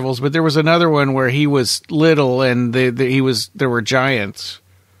Gulliver's Travels, but there was another one where he was little and there were giants.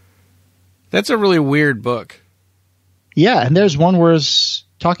 That's a really weird book. Yeah, and there's one where it's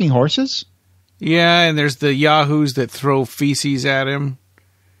talking horses. Yeah, and there's the yahoos that throw feces at him.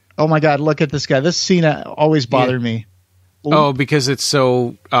 Oh my God, look at this guy. This scene always bothered me. Oh, because it's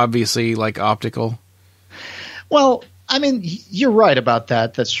so obviously like optical. Well, I mean, you're right about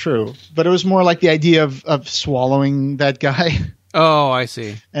that. That's true. But it was more like the idea of swallowing that guy. Oh, I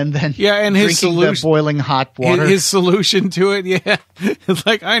see. And then and his solution, the boiling hot water. His solution to it, it's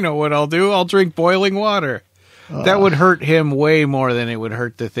like, I know what I'll do. I'll drink boiling water. That would hurt him way more than it would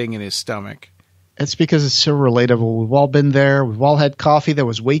hurt the thing in his stomach. It's because it's so relatable. We've all been there. We've all had coffee that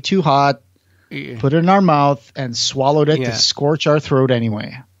was way too hot, put it in our mouth, and swallowed it to scorch our throat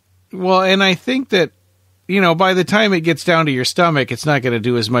anyway. Well, and I think that, by the time it gets down to your stomach, it's not going to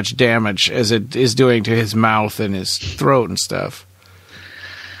do as much damage as it is doing to his mouth and his throat and stuff.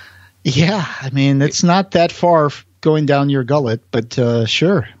 Yeah, I mean, it's not that far going down your gullet, but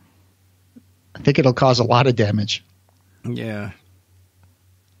sure. I think it'll cause a lot of damage. Yeah.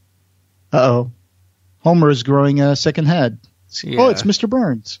 Uh-oh. Homer is growing a second head. Yeah. Oh, it's Mr.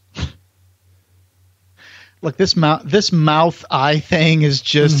 Burns. Look, this mouth eye thing is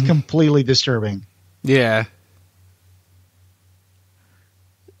just completely disturbing. Yeah.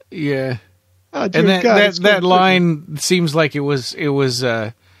 Yeah. Oh, and that line seems like it was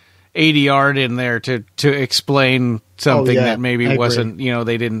ADR'd in there to explain something that maybe wasn't,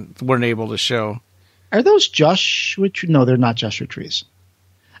 they weren't able to show. Are those Joshua trees? No, they're not Joshua trees.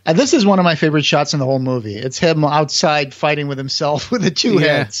 And this is one of my favorite shots in the whole movie. It's him outside fighting with himself with the two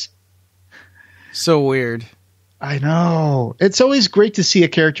heads. So weird. I know. It's always great to see a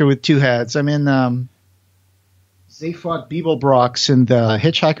character with two heads. I mean, they fought Beeblebrox in the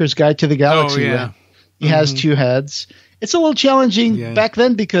Hitchhiker's Guide to the Galaxy. Oh, yeah. He has two heads. It's a little challenging back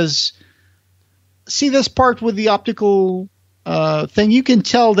then because, see this part with the optical thing? You can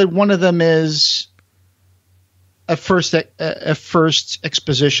tell that one of them is a first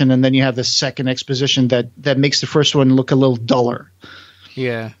exposition, and then you have the second exposition that makes the first one look a little duller.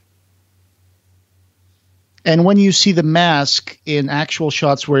 Yeah. And when you see the mask in actual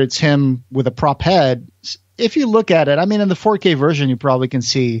shots where it's him with a prop head, if you look at it, I mean, in the 4K version, you probably can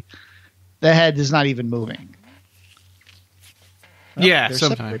see the head is not even moving. Yeah,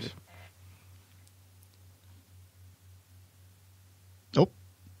 sometimes. Separated. Oh.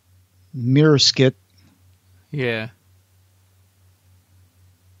 Mirror skit. Yeah.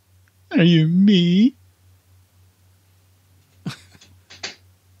 Are you me?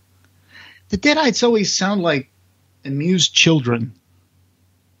 The Deadites always sound like amused children.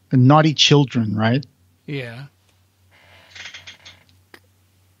 And naughty children, right? Yeah.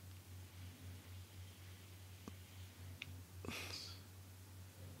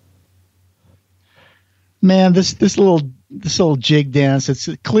 Man, this little jig dance, it's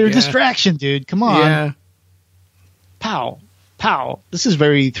a clear distraction, dude. Come on. Yeah. Pow. Pow. This is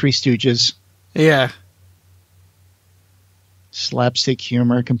very Three Stooges. Yeah. Slapstick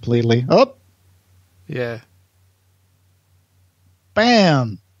humor completely. Oh. Yeah.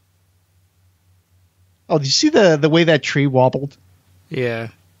 Bam. Oh, did you see the way that tree wobbled? Yeah.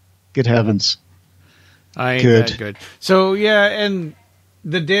 Good heavens. I ain't that good. So, yeah, and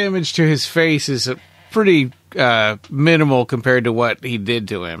the damage to his face is pretty minimal compared to what he did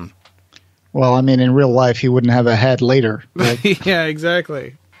to him. Well, I mean, in real life, he wouldn't have a head later. Right? Yeah,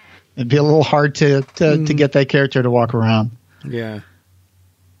 exactly. It'd be a little hard to get that character to walk around. Yeah.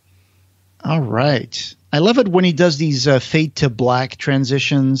 All right. I love it when he does these fade to black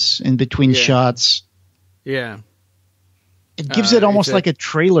transitions in between shots. Yeah. It gives it almost like a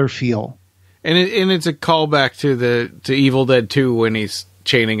trailer feel. And it's a callback to Evil Dead 2 when he's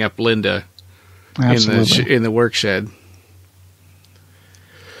chaining up Linda in the work shed.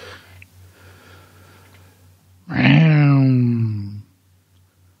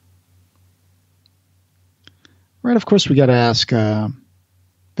 Right, of course, we got to ask.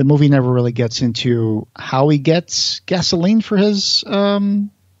 The movie never really gets into how he gets gasoline for his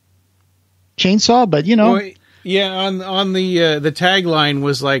chainsaw, but you know. Well, yeah, on the tagline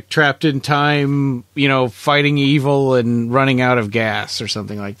was like trapped in time, you know, fighting evil and running out of gas or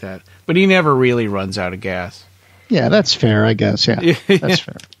something like that. But he never really runs out of gas. Yeah, that's fair, I guess. Yeah, that's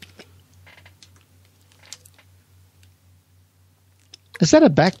fair. Is that a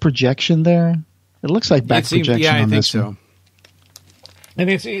back projection there? It looks like back projection. Yeah, I on think this so. one. And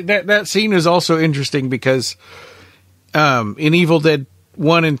it's that scene is also interesting because in Evil Dead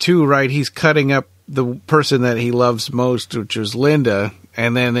 1 and 2, right, he's cutting up the person that he loves most, which was Linda,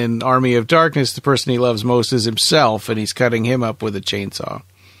 and then in Army of Darkness, the person he loves most is himself, and he's cutting him up with a chainsaw.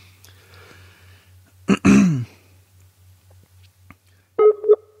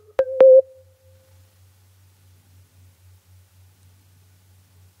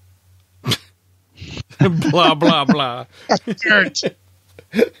 Blah, blah, blah.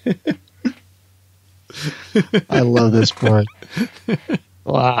 I love this part.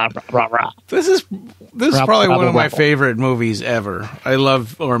 Blah, blah, blah, blah. This is probably one of my favorite movies ever. I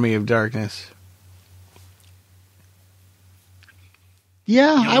love Army of Darkness.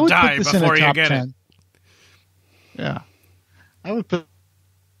 Yeah, You'll I would die put this in a before you top get 10. Yeah. I would put...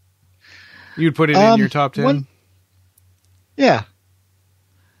 You'd put it in your top 10? Yeah.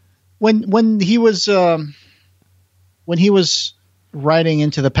 When he was riding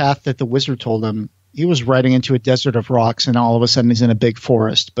into the path that the wizard told him, he was riding into a desert of rocks, and all of a sudden he's in a big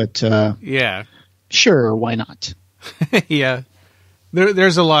forest. But yeah, sure, why not? Yeah,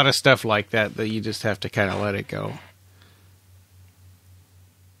 there's a lot of stuff like that you just have to kind of let it go.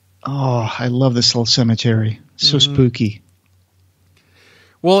 Oh, I love this little cemetery. So spooky.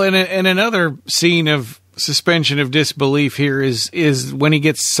 Well, and another scene of suspension of disbelief here is when he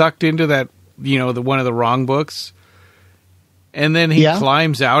gets sucked into that, you know, one of the wrong books, and then he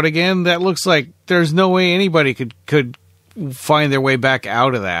climbs out again. That looks like there's no way anybody could find their way back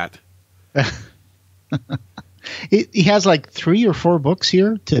out of that. He has like 3 or 4 books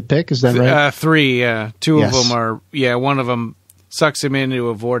here to pick. Is that right? 3. Two of them are. Yeah, one of them sucks him into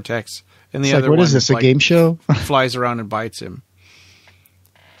a vortex, and the other what one is this? A game show? Flies around and bites him.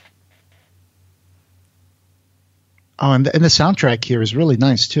 Oh, and the soundtrack here is really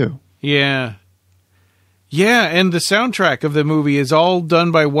nice, too. Yeah. Yeah, and the soundtrack of the movie is all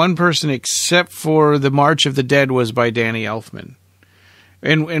done by one person except for the March of the Dead was by Danny Elfman.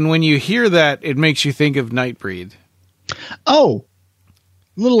 And when you hear that, it makes you think of Nightbreed. Oh,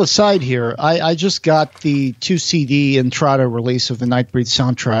 little aside here. I just got the 2-CD Entrada release of the Nightbreed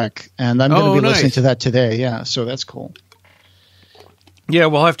soundtrack, and I'm going to be listening to that today. Yeah, so that's cool. Yeah,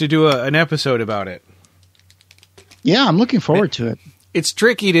 we'll have to do an episode about it. Yeah, I'm looking forward to it. It's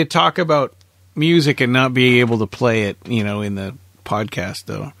tricky to talk about music and not be able to play it, you know, in the podcast,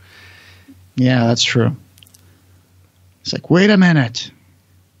 though. Yeah, that's true. It's like, wait a minute.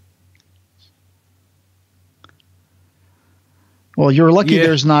 Well, you're lucky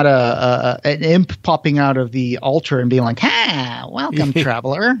there's not an imp popping out of the altar and being like, "Ha, welcome,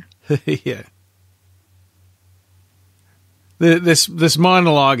 traveler." Yeah. This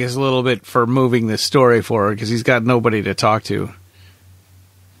monologue is a little bit for moving the story forward because he's got nobody to talk to.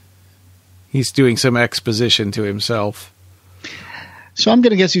 He's doing some exposition to himself. So I'm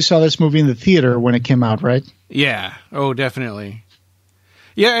going to guess you saw this movie in the theater when it came out, right? Yeah. Oh, definitely.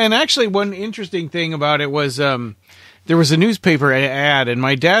 Yeah, and actually one interesting thing about it was there was a newspaper ad, and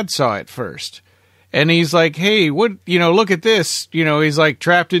my dad saw it first. And he's like, hey, what, you know, look at this. You know, he's like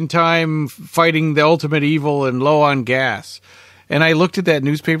trapped in time, fighting the ultimate evil and low on gas. And I looked at that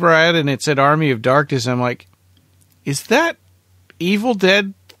newspaper ad, and it said Army of Darkness. I'm like, is that Evil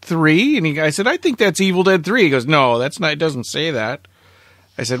Dead 3? And I said, I think that's Evil Dead 3. He goes, no, that's not, it doesn't say that.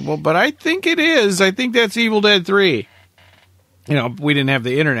 I said, well, but I think it is. I think that's Evil Dead 3. we didn't have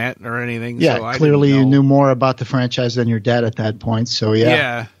the internet or anything. Yeah, so I clearly didn't know. you knew more about the franchise than your dad at that point. So,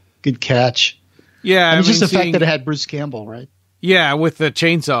 Yeah. Good catch. Yeah. And it's just the fact that it had Bruce Campbell, right? Yeah, with the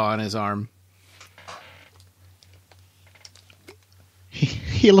chainsaw on his arm.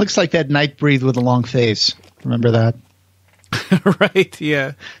 He looks like that Nightbreed with a long face. Remember that? Right,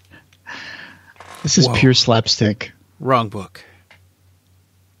 yeah. This is pure slapstick. Wrong book.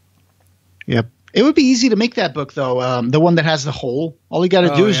 Yep. It would be easy to make that book, though. The one that has the hole. All you got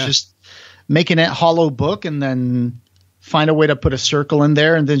to do is just make a hollow book and then find a way to put a circle in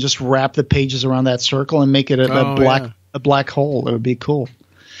there and then just wrap the pages around that circle and make it a black hole. It would be cool.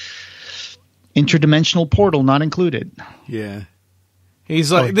 Interdimensional portal not included. Yeah.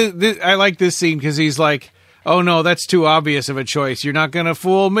 He's like, I like this scene because he's like, oh no, that's too obvious of a choice. You're not going to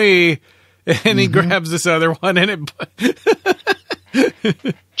fool me. And he grabs this other one and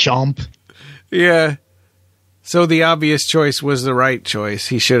it jump. Yeah. So the obvious choice was the right choice.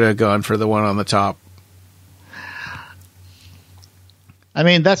 He should have gone for the one on the top. I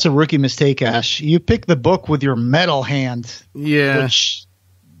mean, that's a rookie mistake, Ash. You pick the book with your metal hand. Yeah. Which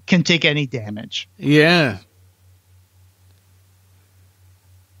can take any damage. Yeah.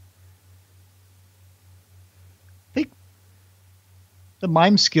 I think the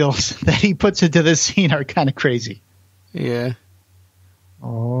mime skills that he puts into this scene are kind of crazy. Yeah.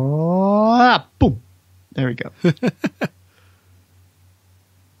 Oh, boom. There we go.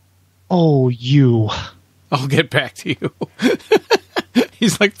 Oh, you. I'll get back to you.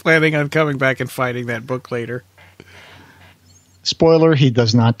 He's like planning on coming back and fighting that book later. Spoiler, he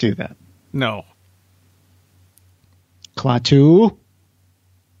does not do that. No. Klaatu.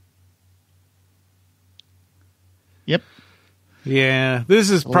 Yep. Yeah, this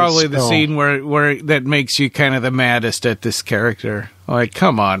is probably the scene where that makes you kind of the maddest at this character. Like,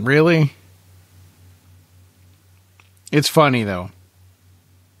 come on, really? It's funny, though.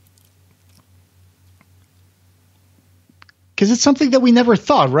 Because it's something that we never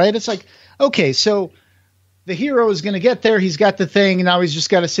thought, right? It's like, okay, so the hero is going to get there. He's got the thing. And now he's just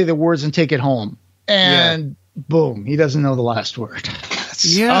got to say the words and take it home. And boom, he doesn't know the last word.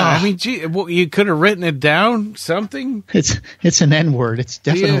 I mean, gee, you could have written it down, something. It's an N-word. It's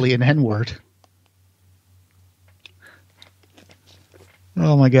definitely an N-word.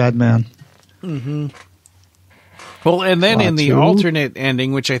 Oh, my God, man. Mm-hmm. Well, and then in the alternate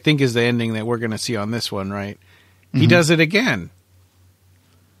ending, which I think is the ending that we're going to see on this one, right? He does it again.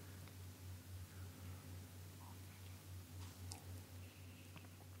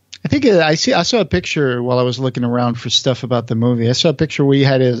 I think I saw a picture while I was looking around for stuff about the movie. I saw a picture where he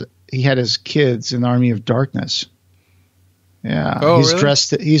had his kids in Army of Darkness. Yeah. Oh, he's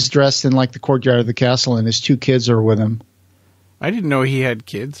really? He's dressed in like the courtyard of the castle and his two kids are with him. I didn't know he had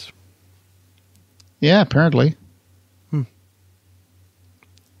kids. Yeah, apparently.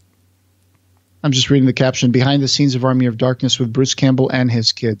 I'm just reading the caption. Behind the scenes of Army of Darkness with Bruce Campbell and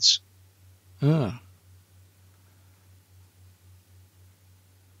his kids. Looks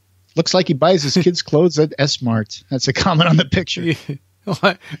like he buys his kids' clothes at S-Mart. That's a comment on the picture. Yeah.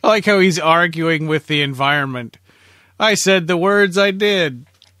 I like how he's arguing with the environment. I said the words I did.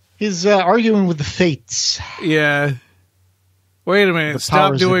 He's arguing with the fates. Yeah. Wait a minute.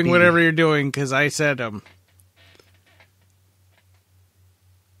 Stop doing whatever you're doing because I said them.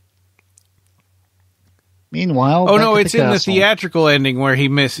 Meanwhile, oh no, it's in the theatrical ending where he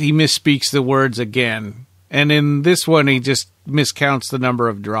misspeaks the words again, and in this one he just miscounts the number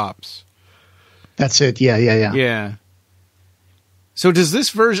of drops. That's it. Yeah. So does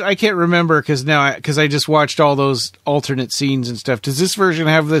this version? I can't remember because I just watched all those alternate scenes and stuff. Does this version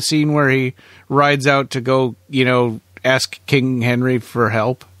have the scene where he rides out to go, ask King Henry for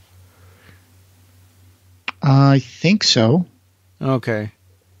help? I think so. Okay.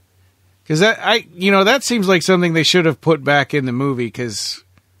 Because that seems like something they should have put back in the movie because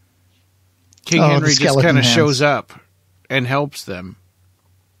King Henry just kind of shows up and helps them.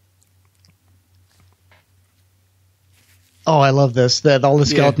 Oh, I love this. That all the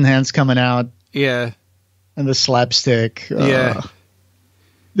skeleton hands coming out. Yeah. And the slapstick. Yeah.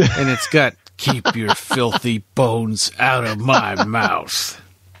 And it's got, keep your filthy bones out of my mouth.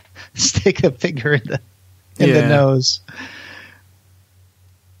 Stick a finger in the nose.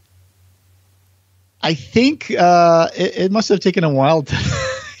 I think it must have taken a while to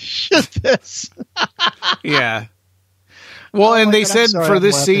shoot this. Yeah. Well, and they said for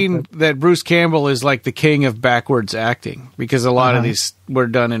this scene that Bruce Campbell is like the king of backwards acting because a lot of these were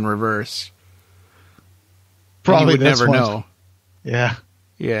done in reverse. Probably you would never know. Yeah.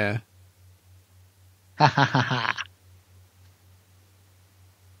 Yeah. Ha ha ha ha.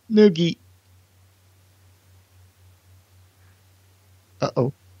 Noogie.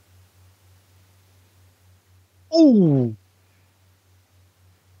 Uh-oh. Oh.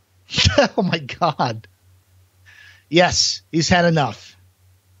 Oh, my God. Yes, he's had enough.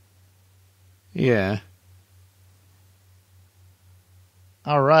 Yeah.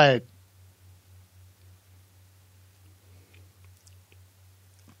 All right.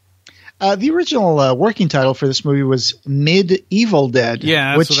 The original working title for this movie was Medieval Dead.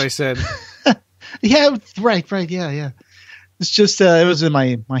 Yeah, that's what I said. Yeah, right, yeah. It's just, it was in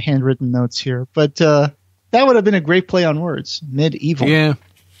my handwritten notes here. But that would have been a great play on words. Medieval. Yeah.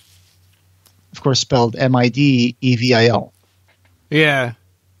 Of course, spelled Midevil. Yeah.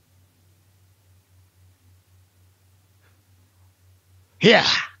 Yeah.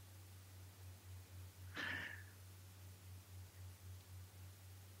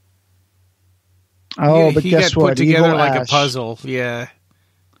 Oh, but he guess got what? put together Evil like Ash. a puzzle. Yeah.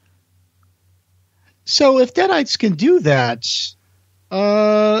 So if Deadites can do that,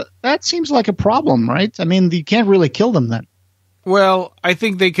 that seems like a problem, right? I mean, you can't really kill them then. Well, I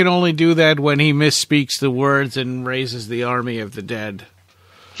think they can only do that when he misspeaks the words and raises the army of the dead.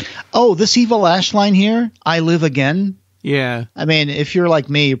 Oh, this Evil Ash line here, I live again. Yeah. I mean, if you're like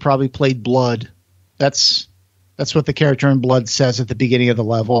me, you probably played Blood. That's what the character in Blood says at the beginning of the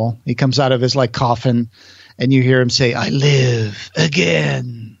level. He comes out of his like coffin, and you hear him say, "I live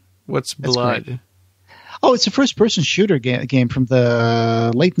again." What's That's Blood? great. Oh, it's a first-person shooter game from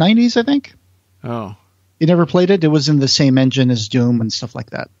the late 90s, I think. Oh. You never played it? It was in the same engine as Doom and stuff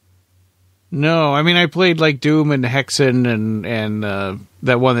like that. No, I mean, I played like Doom and Hexen and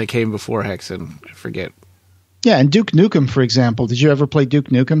that one that came before Hexen. I forget. Yeah, and Duke Nukem, for example. Did you ever play Duke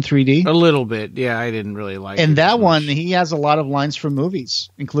Nukem 3D? A little bit. Yeah, I didn't really like it. And that as much. one, he has a lot of lines from movies,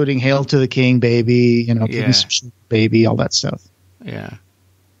 including Hail to the King, baby, give me some shit, baby, all that stuff. Yeah.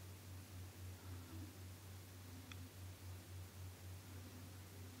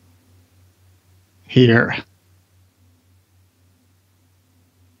 Here.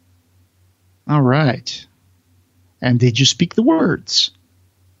 All right. And did you speak the words?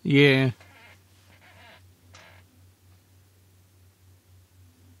 Yeah.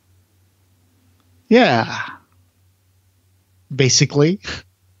 Yeah. Basically.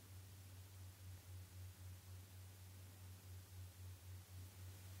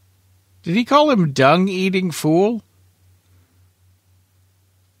 Did he call him dung-eating fool?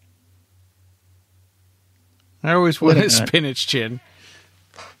 I always wanted spinach chin.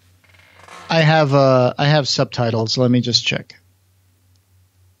 I have subtitles. Let me just check.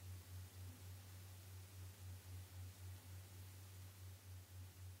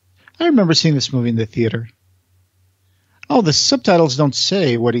 I remember seeing this movie in the theater. Oh, the subtitles don't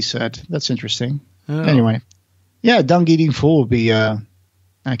say what he said. That's interesting. Oh. Anyway. Yeah, dung-eating fool would be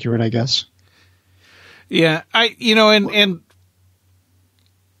accurate, I guess. Yeah, and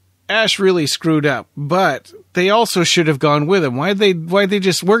Ash really screwed up, but they also should have gone with him. Why'd they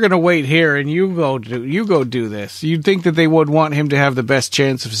just, we're going to wait here and you go do this. You'd think that they would want him to have the best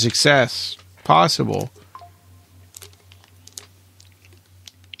chance of success possible.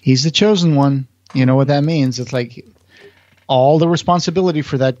 He's the chosen one. You know what that means? It's like all the responsibility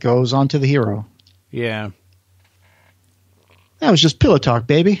for that goes onto the hero. Yeah. That was just pillow talk,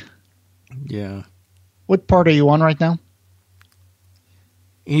 baby. Yeah. What part are you on right now?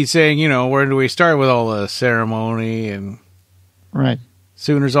 He's saying, where do we start with all the ceremony? And right.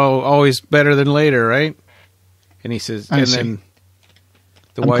 Sooner's always better than later, right? And he says, I and see. then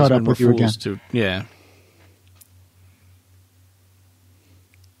the I'm wise caught men up were with you fools too. Yeah.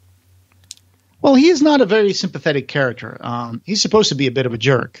 Well, he is not a very sympathetic character. He's supposed to be a bit of a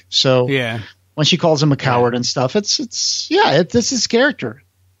jerk. So Yeah. when she calls him a coward and stuff, this is his character.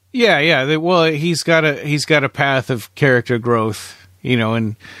 Yeah. Well, he's got a path of character growth,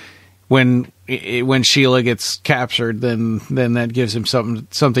 and when Sheila gets captured, then that gives him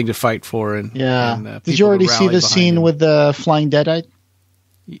something to fight for. And did you already see the scene with the flying deadite?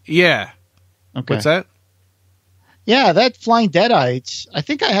 Yeah. Okay. What's that? Yeah, that flying deadite. I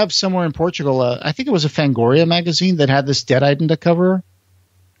think I have somewhere in Portugal. I think it was a Fangoria magazine that had this deadite in the cover.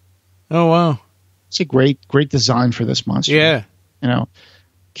 Oh wow! It's a great design for this monster. Yeah.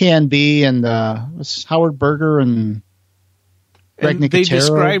 KNB and was Howard Berger and Greg Nicotero. They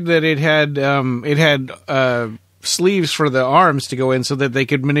described that it had sleeves for the arms to go in so that they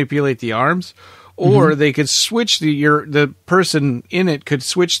could manipulate the arms, or they could switch the person in it could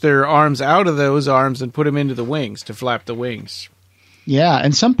switch their arms out of those arms and put them into the wings to flap the wings. Yeah,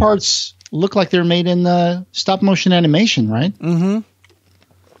 and some parts look like they're made in stop motion animation, right? Mm-hmm.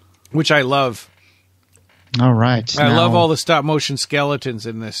 Which I love. All right. I love all the stop motion skeletons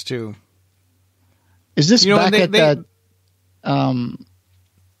in this too. Is this back at that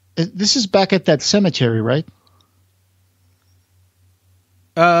This is back at that cemetery, right?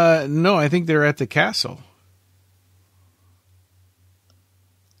 No, I think they're at the castle.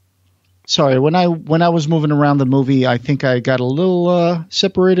 Sorry, when I was moving around the movie, I think I got a little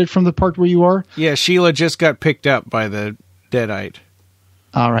separated from the part where you are. Yeah, Sheila just got picked up by the Deadite.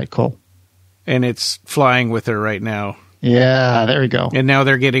 All right, cool. And it's flying with her right now. Yeah, there we go. And now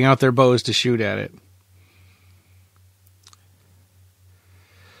they're getting out their bows to shoot at it.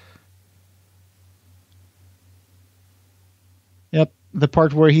 Yep, the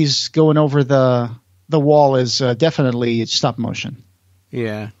part where he's going over the wall is definitely stop motion.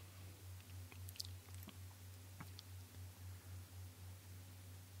 Yeah.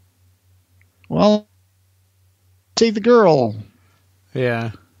 Well, save the girl.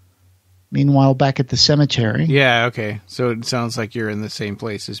 Yeah. Meanwhile, back at the cemetery. Yeah, okay. So it sounds like you're in the same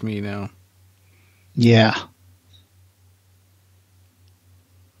place as me now. Yeah.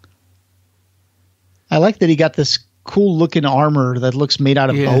 I like that he got this cool-looking armor that looks made out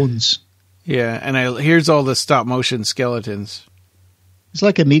of bones. Yeah, and here's all the stop-motion skeletons. It's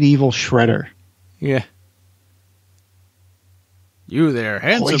like a medieval shredder. Yeah. You there,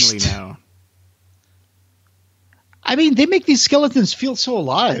 handsomely Hoist. now. I mean, they make these skeletons feel so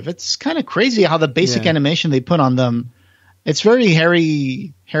alive. It's kind of crazy how the basic animation they put on them. It's very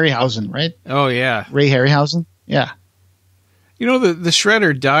Harryhausen, right? Oh, yeah. Ray Harryhausen? Yeah. You know, the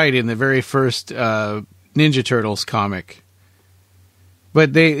Shredder died in the very first Ninja Turtles comic.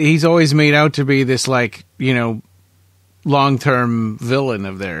 But he's always made out to be this, like, you know, long-term villain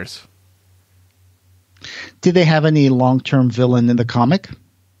of theirs. Did they have any long-term villain in the comic?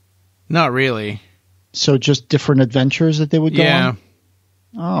 Not really. So just different adventures that they would go on?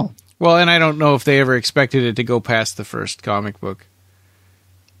 Oh. Well, and I don't know if they ever expected it to go past the first comic book.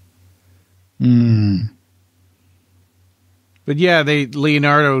 But yeah,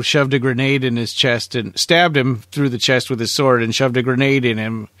 Leonardo shoved a grenade in his chest and stabbed him through the chest with his sword and shoved a grenade in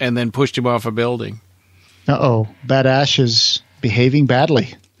him and then pushed him off a building. Uh-oh. Bad Ash is behaving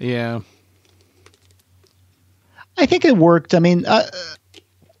badly. Yeah. I think it worked. I mean,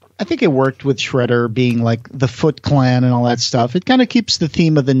 I think it worked with Shredder being like the Foot Clan and all that stuff. It kind of keeps the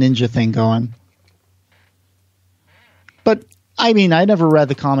theme of the ninja thing going. But, I mean, I never read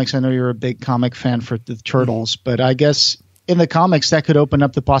the comics. I know you're a big comic fan for the Turtles, but I guess in the comics that could open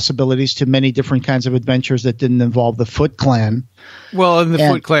up the possibilities to many different kinds of adventures that didn't involve the Foot Clan. Well, and the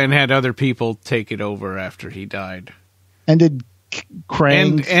Foot Clan had other people take it over after he died. And did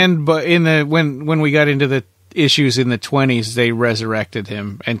Krang... But when we got into the issues in the 20s, they resurrected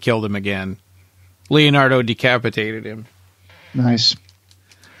him and killed him again. Leonardo decapitated him. Nice.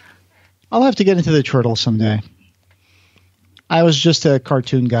 I'll have to get into the Turtles someday. I was just a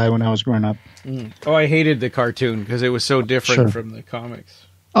cartoon guy when I was growing up. Oh, I hated the cartoon because it was so different from the comics.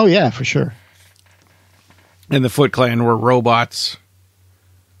 Oh, yeah, for sure. And the Foot Clan were robots.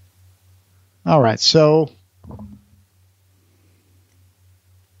 All right, so...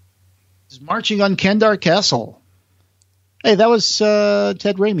 marching on Kandar Castle. Hey, that was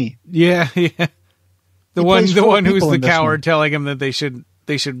Ted Raimi. Yeah. The one who's the coward telling him that they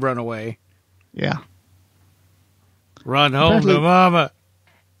should run away. Yeah. Run home to mama.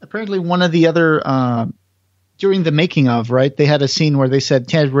 Apparently one of the other during the making of, right? They had a scene where they said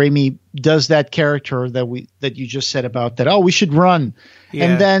Ted Raimi does that character that you just said about that. Oh, we should run. Yeah.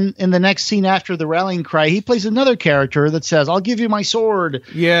 And then in the next scene after the rallying cry, he plays another character that says, "I'll give you my sword."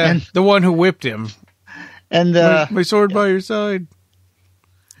 Yeah, and the one who whipped him. And my sword by your side.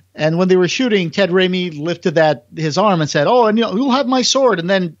 And when they were shooting, Ted Raimi lifted his arm and said, "Oh, and you'll have my sword." And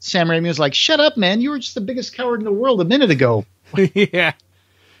then Sam Raimi was like, "Shut up, man! You were just the biggest coward in the world a minute ago." Yeah.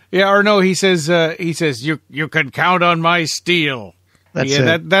 Or no, he says you can count on my steel.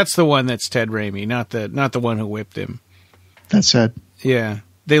 That's the one that's Ted Raimi, not the one who whipped him. That's it. Yeah,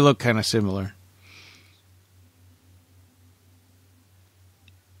 they look kind of similar.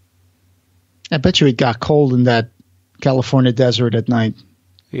 I bet you it got cold in that California desert at night.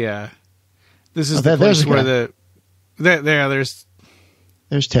 Yeah, this is the place where there's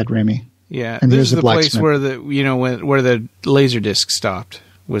Ted Raimi. Yeah, and this is the place where where the laser disc stopped.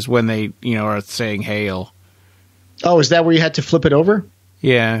 Was when they are saying hail. Oh, is that where you had to flip it over?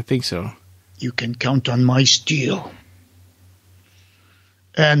 Yeah, I think so. You can count on my steel.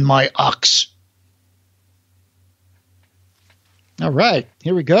 And my ox. All right,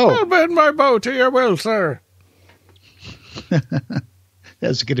 here we go. I'll bend my bow to your will, sir. That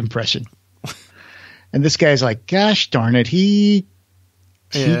was a good impression. And this guy's like, gosh darn it, he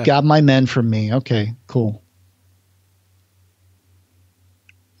got my men from me. Okay, cool.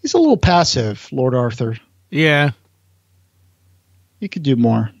 He's a little passive, Lord Arthur. Yeah. He could do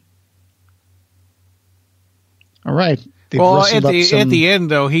more. All right. Well, at the end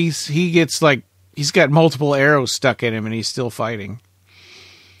though, he gets like he's got multiple arrows stuck in him, and he's still fighting.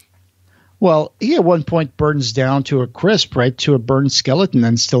 Well, he at one point burns down to a crisp, right? To a burned skeleton,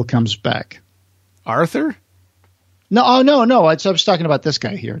 and still comes back. Arthur? No, no. I was talking about this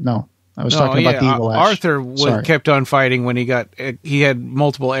guy here. No, I was talking about the evil Ash. Arthur kept on fighting when he had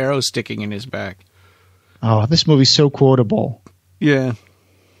multiple arrows sticking in his back. Oh, this movie's so quotable. Yeah.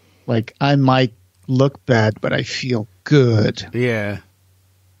 Like, I might look bad, but I feel good. Yeah.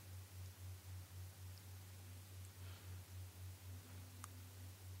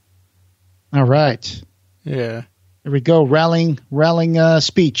 All right. Yeah. Here we go. Rallying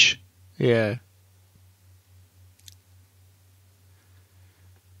speech. Yeah.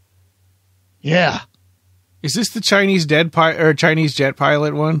 Yeah. Is this the Chinese jet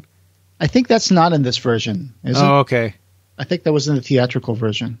pilot one? I think that's not in this version, is it? Oh, okay. I think that was in the theatrical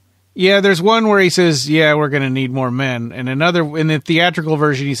version. Yeah, there's one where he says, "Yeah, we're going to need more men," and another in the theatrical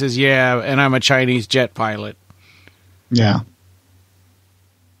version he says, "Yeah, and I'm a Chinese jet pilot." Yeah.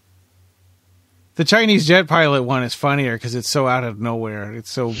 The Chinese jet pilot one is funnier because it's so out of nowhere.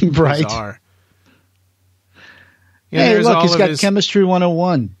 It's so bizarre. Yeah, hey, look, he's got Chemistry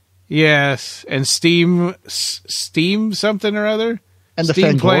 101. Yes, and steam something or other. And the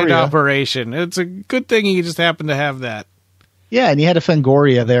steam Fangoria. Plant operation. It's a good thing he just happened to have that. Yeah, and he had a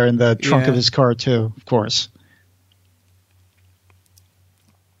Fangoria there in the trunk of his car too, of course.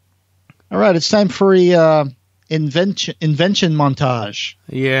 All right, it's time for a invention montage.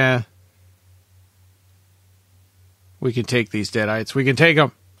 Yeah. We can take these deadites. We can take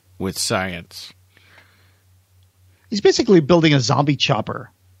them with science. He's basically building a zombie chopper,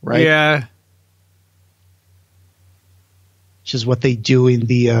 right? Yeah. Which is what they do in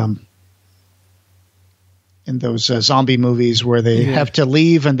the in those zombie movies where they have to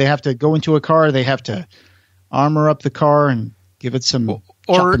leave and they have to go into a car. They have to armor up the car and give it some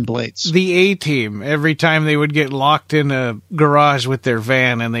chopping blades. The A-Team, every time they would get locked in a garage with their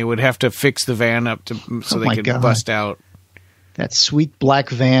van and they would have to fix the van up so they could bust out. That sweet black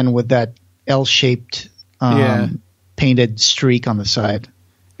van with that L-shaped painted streak on the side.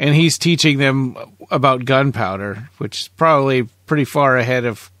 And he's teaching them about gunpowder, which is probably pretty far ahead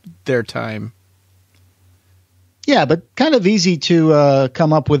of their time. Yeah, but kind of easy to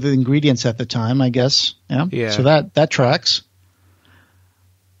come up with the ingredients at the time, I guess. Yeah. So that tracks.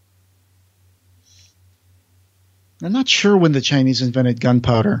 I'm not sure when the Chinese invented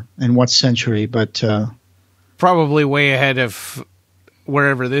gunpowder and what century, but probably way ahead of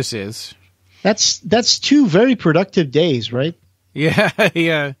wherever this is. That's 2 very productive days, right? Yeah,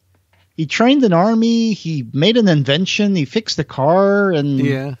 yeah. He trained an army, he made an invention, he fixed the car,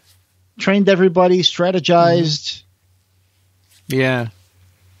 and trained everybody, strategized. Yeah.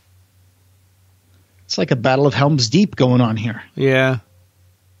 It's like a Battle of Helm's Deep going on here. Yeah.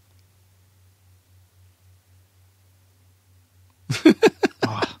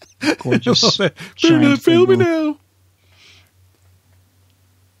 Gorgeous. They're not filming now.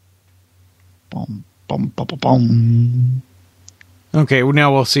 Boom, boom, boom, boom, boom. Okay, well,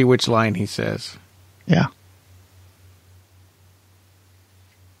 now we'll see which line he says. Yeah.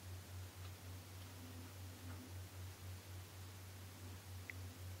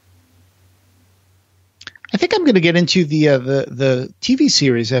 I think I'm going to get into the TV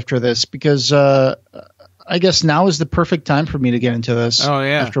series after this because I guess now is the perfect time for me to get into this. Oh,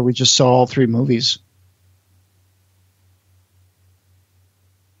 yeah. After we just saw all 3 movies.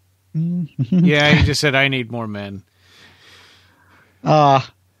 Yeah, he just said, I need more men. I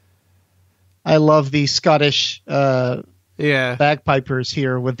love the Scottish bagpipers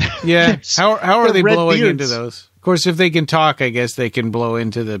here with how are they blowing beards. into those? Of course, if they can talk, I guess they can blow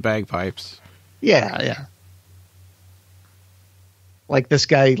into the bagpipes. Yeah. Like this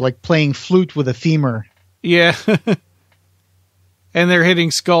guy, like playing flute with a femur. Yeah. And they're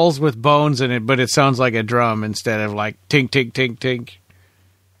hitting skulls with bones in it, but it sounds like a drum instead of like tink, tink, tink, tink.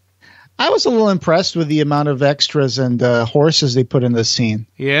 I was a little impressed with the amount of extras and horses they put in this scene.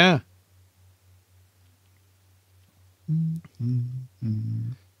 Yeah.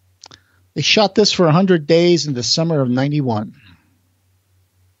 They shot this for 100 days in the summer of 91.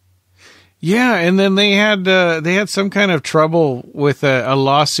 Yeah, and then they had some kind of trouble with a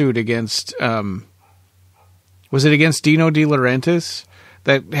lawsuit against was it against Dino De Laurentiis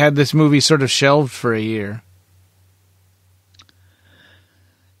that had this movie sort of shelved for a year.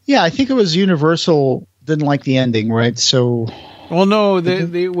 Yeah, I think it was Universal didn't like the ending, right? So, well, no,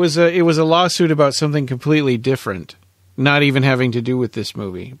 it was a lawsuit about something completely different, not even having to do with this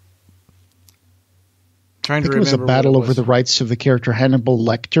movie. trying to remember. It was a battle over the rights of the character Hannibal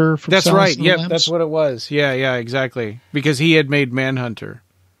Lecter from That's Silence right. of the Yep, Lambs. that's what it was. Yeah, exactly. Because he had made Manhunter.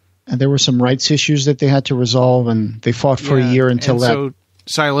 And there were some rights issues that they had to resolve, and they fought for a year until that. So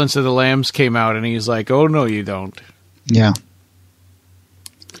Silence of the Lambs came out, and he's like, "Oh no, you don't." Yeah.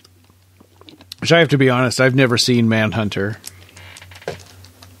 Which I have to be honest, I've never seen Manhunter.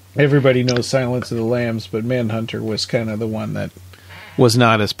 Everybody knows Silence of the Lambs, but Manhunter was kind of the one that was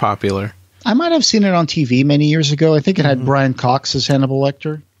not as popular. I might have seen it on TV many years ago. I think it had Brian Cox as Hannibal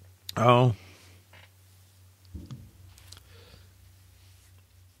Lecter. Oh.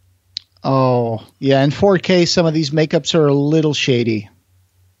 Oh, yeah. In 4K, some of these makeups are a little shady.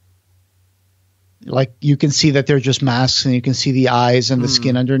 Like, you can see that they're just masks, and you can see the eyes and the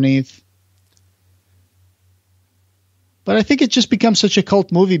skin underneath. But I think it just becomes such a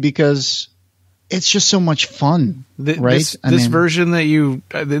cult movie because it's just so much fun, right? This version that you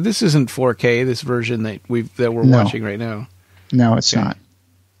this isn't 4K. This version that we're watching right now. No, it's not.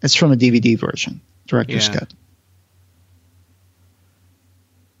 It's from a DVD version, director's cut.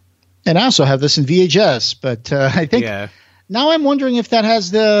 And I also have this in VHS, but I think now I'm wondering if that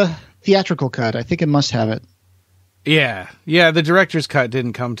has the theatrical cut. I think it must have it. Yeah. The director's cut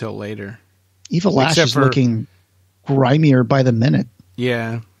didn't come till later. Eva Lash is looking grimier by the minute.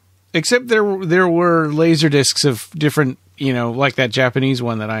 Yeah. Except there were laser discs of different, like that Japanese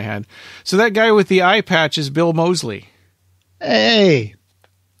one that I had. So that guy with the eye patch is Bill Moseley. Hey.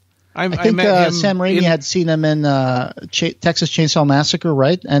 I think met Sam Raimi had seen him in Texas Chainsaw Massacre,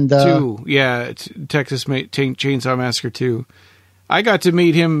 right? And 2, Texas Chainsaw Massacre 2. I got to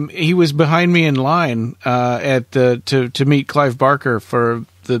meet him. He was behind me in line to meet Clive Barker for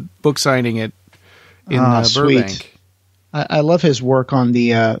the book signing in Burbank. I love his work on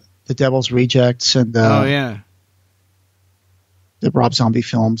the Devil's Rejects and the Rob Zombie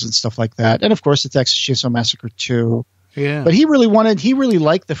films and stuff like that, and of course the Texas Chainsaw Massacre 2. Yeah, but he really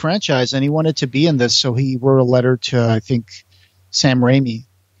liked the franchise, and he wanted to be in this, so he wrote a letter to I think Sam Raimi.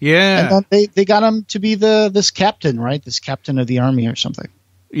 Yeah, and then they got him to be this captain, right? This captain of the army or something.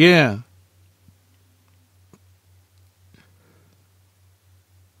 Yeah.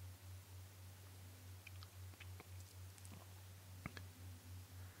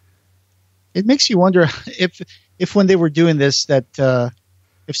 It makes you wonder if when they were doing this that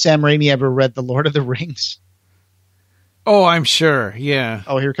if Sam Raimi ever read The Lord of the Rings. Oh, I'm sure. Yeah.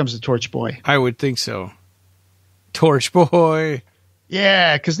 Oh, here comes the Torch Boy. I would think so. Torch Boy.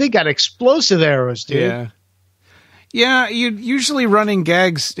 Yeah, because they got explosive arrows, dude. Yeah. Yeah, usually running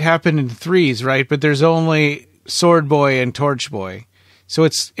gags happen in threes, right? But there's only Sword Boy and Torch Boy. So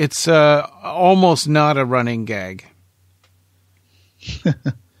it's almost not a running gag.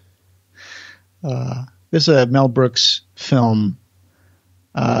 This is a Mel Brooks film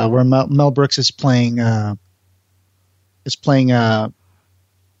where Mel Brooks is playing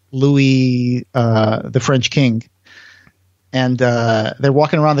Louis, the French king, and they're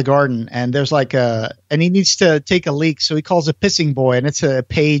walking around the garden, and there's and he needs to take a leak, so he calls a pissing boy, and it's a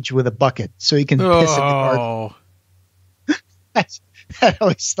page with a bucket, so he can piss in the garden. I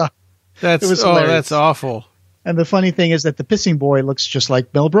always thought that's awful. And the funny thing is that the pissing boy looks just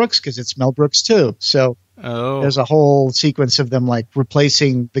like Mel Brooks because it's Mel Brooks too. So there's a whole sequence of them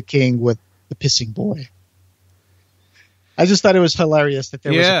replacing the king with the pissing boy. I just thought it was hilarious that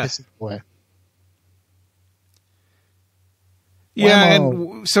there was a pissing boy. Yeah,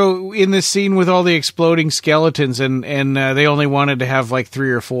 and so in this scene with all the exploding skeletons, and they only wanted to have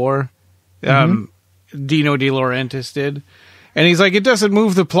 3 or 4, Dino De Laurentiis did. And he's like, it doesn't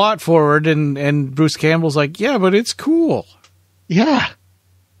move the plot forward. And Bruce Campbell's like, yeah, but it's cool. Yeah.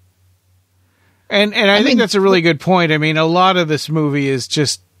 And I think that's a really good point. I mean, a lot of this movie is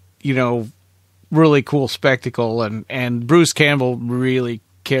just, really cool spectacle. And Bruce Campbell really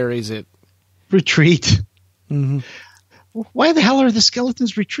carries it. Retreat. Mm-hmm. Why the hell are the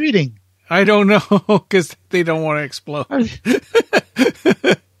skeletons retreating? I don't know, because they don't want to explode.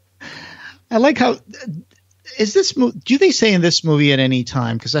 I like how... do they say in this movie at any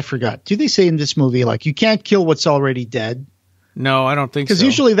time, because I forgot, do they say in this movie, you can't kill what's already dead? No, I don't think so. Because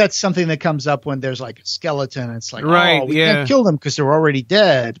usually that's something that comes up when there's a skeleton. It's we can't kill them because they're already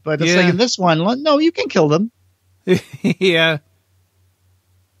dead. But it's in this one, no, you can kill them. Yeah.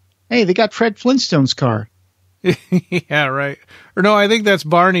 Hey, they got Fred Flintstone's car. Yeah, right. Or no, I think that's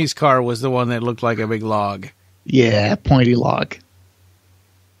Barney's car was the one that looked like a big log. Yeah, pointy log.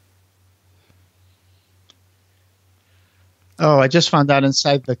 Oh, I just found out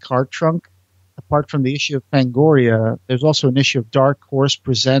inside the car trunk, apart from the issue of Fangoria, there's also an issue of Dark Horse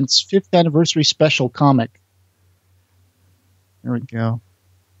Presents 5th Anniversary Special Comic. There we go.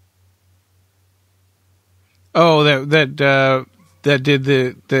 Oh, that did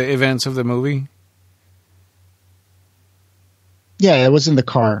the events of the movie? Yeah, it was in the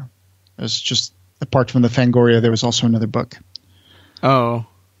car. It was just, apart from the Fangoria, there was also another book. Oh,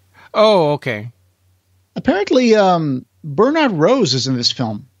 okay. Apparently, Bernard Rose is in this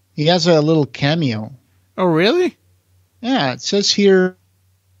film. He has a little cameo. Oh, really? Yeah, it says here.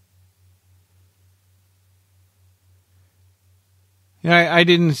 Yeah, I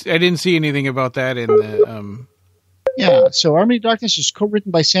didn't see anything about that in the. Yeah, so Army of Darkness is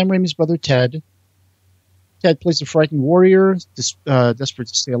co-written by Sam Raimi's brother Ted. Ted plays a frightened warrior, desperate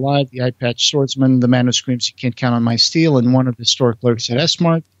to stay alive, the eye-patched swordsman, the man who screams, "You can't count on my steel," and one of the store clerks at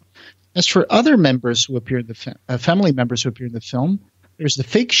S-Mart. As for other members who appear in the family members who appear in the film, there's the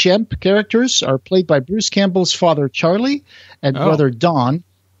fake Shemp characters are played by Bruce Campbell's father Charlie and brother Don.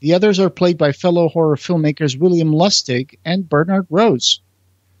 The others are played by fellow horror filmmakers William Lustig and Bernard Rose.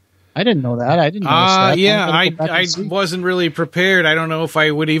 I didn't know that. I didn't notice that. Yeah, I wasn't really prepared. I don't know if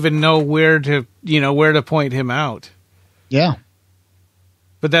I would even know where to point him out. Yeah,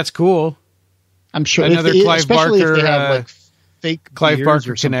 but that's cool. I'm sure another Clive Barker, if they have, like, fake Clive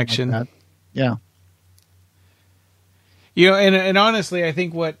Barker connection. Like yeah, and honestly, I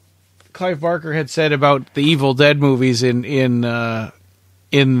think what Clive Barker had said about the Evil Dead movies in the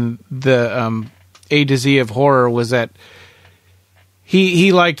A to Z of horror was that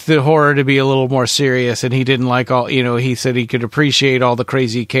he liked the horror to be a little more serious, and he didn't like all. He said he could appreciate all the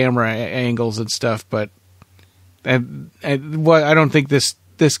crazy camera angles and stuff, but I don't think this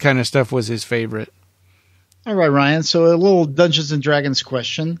kind of stuff was his favorite. All right, Ryan. So a little Dungeons and Dragons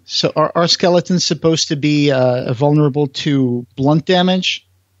question. So are skeletons supposed to be vulnerable to blunt damage?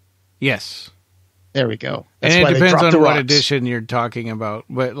 Yes. There we go. That's and why it depends on what rocks. edition you're talking about.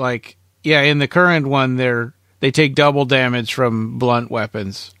 But in the current one, they take double damage from blunt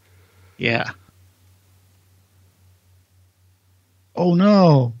weapons. Yeah. Oh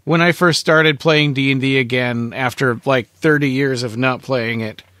no. When I first started playing D&D again after 30 years of not playing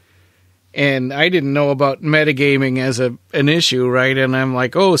it, and I didn't know about metagaming as an issue, right? And I'm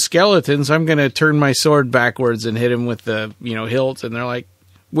like, oh, skeletons, I'm going to turn my sword backwards and hit him with the, hilt. And they're like,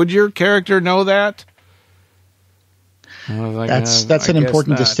 would your character know that? I was like, that's an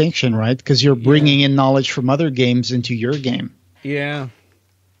important distinction, right? Because you're bringing in knowledge from other games into your game. Yeah.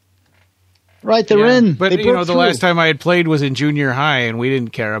 Right, they're in. But, the last time I had played was in junior high, and we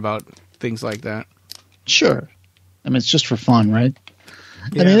didn't care about things like that. Sure. I mean, it's just for fun, right?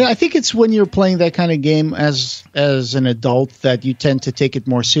 Yeah. I mean, I think it's when you're playing that kind of game as an adult that you tend to take it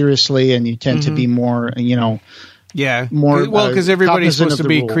more seriously, and you tend to be more, yeah, more. Well, because everybody's supposed to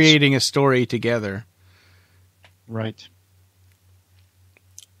be rules. creating a story together, right?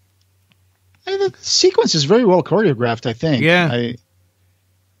 And the sequence is very well choreographed, I think. Yeah,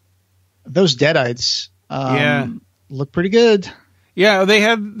 those Deadites, look pretty good. Yeah,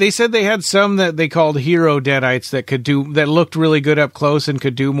 they said they had some that they called hero Deadites that looked really good up close and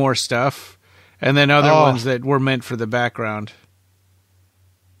could do more stuff, and then other ones that were meant for the background.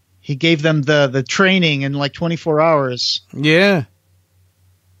 He gave them the training in 24 hours. Yeah.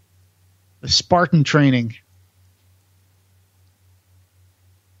 The Spartan training.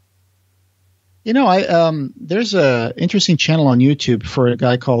 There's a interesting channel on YouTube for a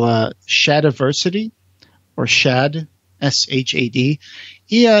guy called Shadiversity, or Shad. SHAD.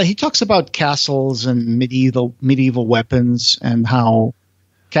 He talks about castles and medieval weapons and how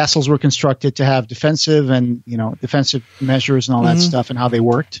castles were constructed to have defensive measures and all that stuff and how they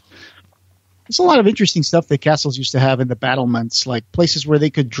worked. There's a lot of interesting stuff that castles used to have in the battlements, like places where they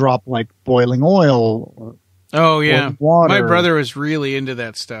could drop boiling oil. Or water. My brother was really into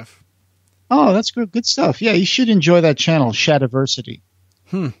that stuff. Oh, that's good stuff. Yeah, you should enjoy that channel, Shadiversity.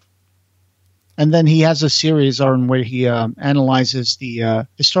 And then he has a series on where he analyzes the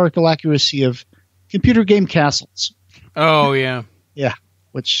historical accuracy of computer game castles. Oh, yeah. Yeah,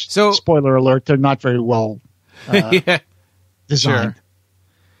 which, spoiler alert, they're not very well designed.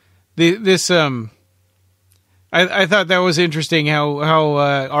 Sure. I thought that was interesting how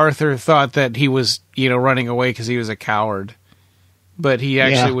Arthur thought that he was, running away because he was a coward. But he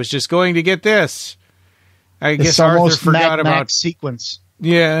actually was just going to get this. I guess Arthur forgot about Max sequence.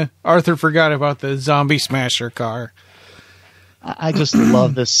 Yeah, Arthur forgot about the zombie smasher car. I just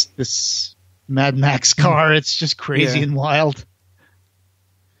love this Mad Max car. It's just crazy and wild.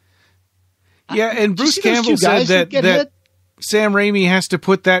 Yeah, and Bruce Campbell said that Sam Raimi has to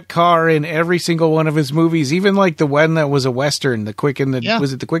put that car in every single one of his movies, even the one that was a Western, was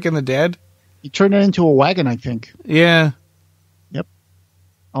it The Quick and the Dead? He turned it into a wagon, I think. Yeah. Yep.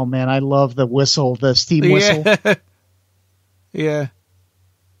 Oh, man, I love the whistle, the steam whistle. Yeah.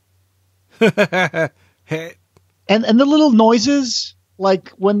 And the little noises, like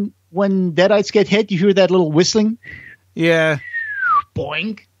when deadites get hit, you hear that little whistling. Yeah.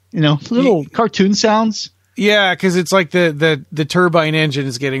 Boing. Little cartoon sounds. Yeah, because it's like the turbine engine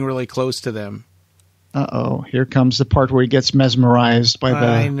is getting really close to them. Uh-oh. Here comes the part where he gets mesmerized by the...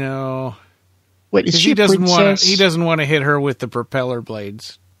 I know. Wait, is she a princess? He doesn't want to hit her with the propeller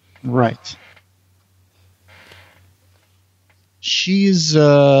blades. Right. She's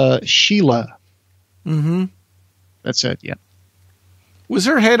Sheila. Mm-hmm. That's it, yeah. Was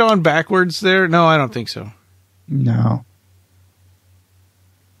her head on backwards there? No, I don't think so. No.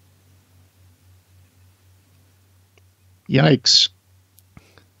 Yikes.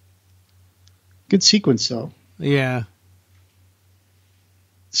 Good sequence, though. Yeah.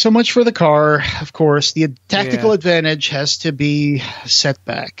 So much for the car, of course. The tactical advantage has to be set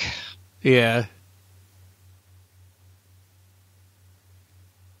back. Yeah.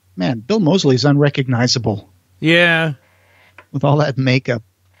 Man, Bill Moseley's unrecognizable. Yeah. With all that makeup.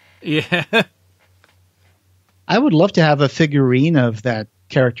 Yeah. I would love to have a figurine of that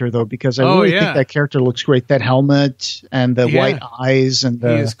character, though, because I really think that character looks great. That helmet and the white eyes and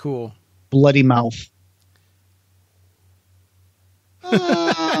the he is cool. Bloody mouth.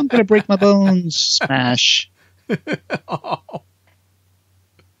 I'm going to break my bones. Smash. Oh.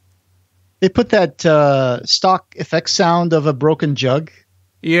 They put that stock effect sound of a broken jug.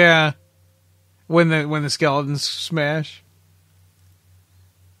 Yeah. When the skeletons smash.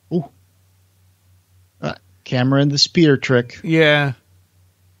 Ooh. Camera and the spear trick. Yeah.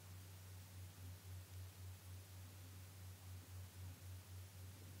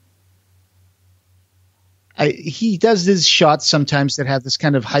 He does these shots sometimes that have this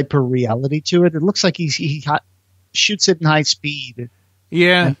kind of hyper reality to it. It looks like he shoots it in high speed.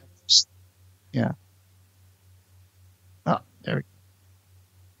 Yeah. Yeah. Oh, there we go.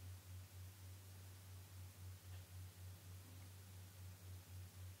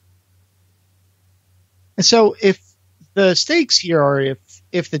 And so if the stakes here are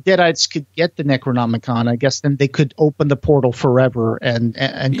if the Deadites could get the Necronomicon, I guess then they could open the portal forever and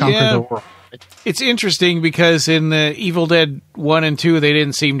conquer the world. It's interesting because in the Evil Dead 1 and 2, they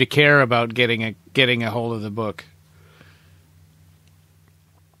didn't seem to care about getting a hold of the book.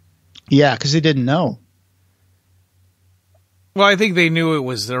 Yeah, because they didn't know. Well, I think they knew it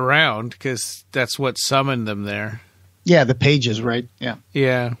was around because that's what summoned them there. Yeah, the pages, right? Yeah.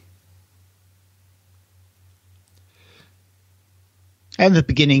 Yeah. And at the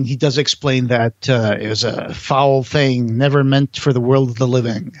beginning, he does explain that it was a foul thing, never meant for the world of the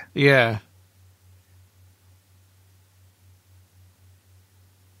living. Yeah.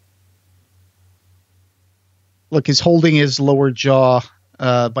 Look, he's holding his lower jaw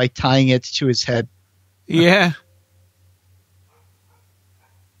by tying it to his head. Yeah.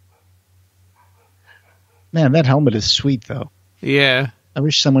 Man, that helmet is sweet, though. Yeah. I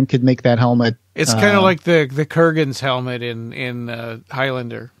wish someone could make that helmet. It's kind of like the Kurgan's helmet in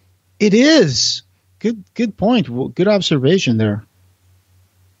Highlander. It is. Good point. Well, good observation there.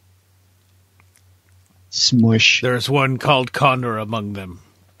 Smush. There's one called Condor among them.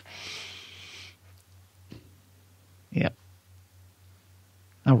 Yeah.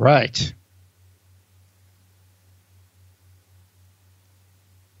 All right.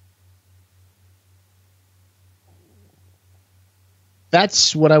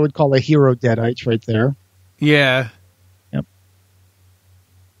 That's what I would call a hero Deadite right there. Yeah. Yep.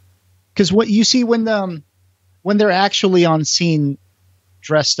 Because what you see when they're actually on scene,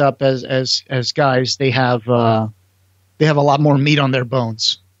 dressed up as guys, they have a lot more meat on their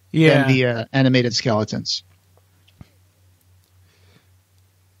bones than the animated skeletons.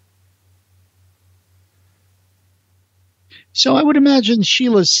 So I would imagine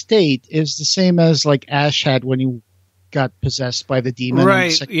Sheila's state is the same as like Ash had when he got possessed by the demon.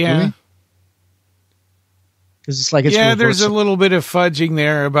 Right, yeah. Because it's like it's there's a little bit of fudging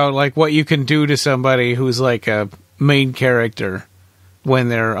there about like what you can do to somebody who's like a main character when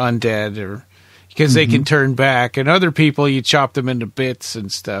they're undead, or because they can turn back, and other people you chop them into bits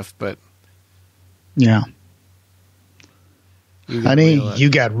and stuff. But yeah, honey, you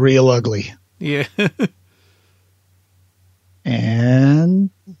got real ugly. Yeah.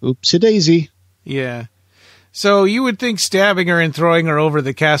 And oopsie daisy. Yeah. So you would think stabbing her and throwing her over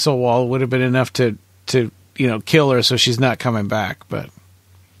the castle wall would have been enough to kill her so she's not coming back, but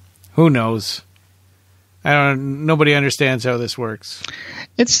who knows? Nobody understands how this works.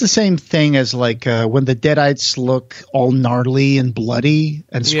 It's the same thing as like when the Deadites look all gnarly and bloody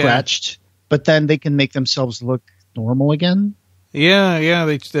and scratched, but then they can make themselves look normal again.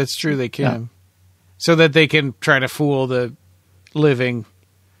 Yeah, that's true. They can. Yeah. So that they can try to fool the living.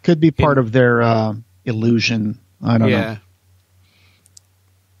 Could be part of their illusion I don't know.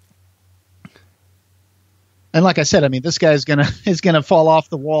 And like I said, I mean, this guy is gonna fall off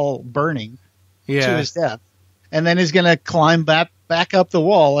the wall burning to his death, and then he's gonna climb back up the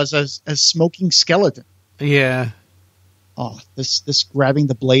wall as a smoking skeleton. Yeah. Oh, this grabbing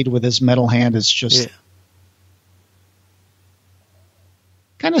the blade with his metal hand is just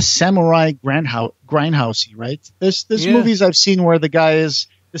kind of samurai grindhousey, right? There's movies I've seen where the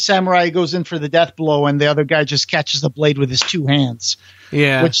samurai goes in for the death blow and the other guy just catches the blade with his two hands.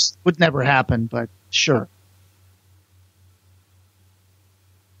 Yeah. Which would never happen, but sure.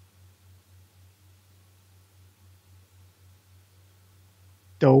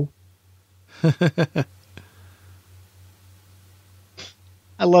 Doe.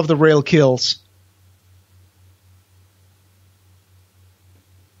 I love the rail kills.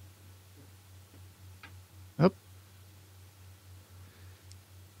 Yep.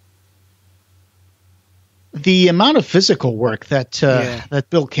 The amount of physical work that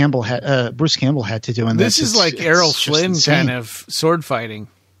Bruce Campbell had to do in this is like Errol Flynn kind of sword fighting.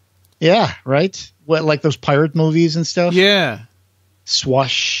 Yeah, right. What, like those pirate movies and stuff? Yeah.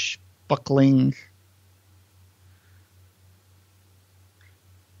 Swashbuckling.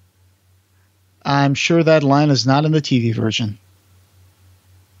 I'm sure that line is not in the TV version.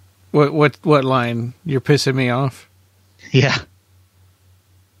 What line? You're pissing me off. Yeah.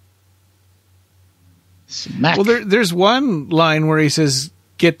 Smack. Well, there's one line where he says,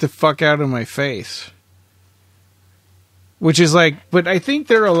 "Get the fuck out of my face," which is like, but I think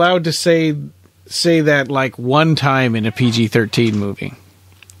they're allowed to say that like one time in a PG-13 movie.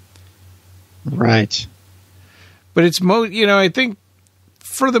 Right. But it's I think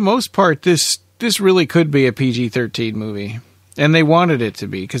for the most part this really could be a PG-13 movie. And they wanted it to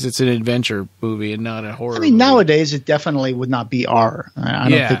be because it's an adventure movie and not a horror movie. Nowadays it definitely would not be R. I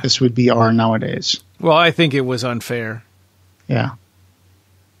don't think this would be R nowadays. Well, I think it was unfair. Yeah.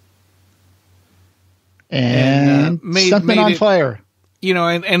 And Stuntman on Fire.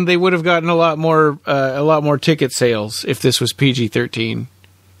 And they would have gotten a lot more ticket sales if this was PG-13.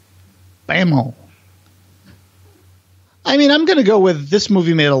 Bammo. I mean, I'm going to go with this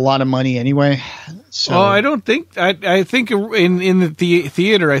movie made a lot of money anyway. So. Well, I don't think I think in the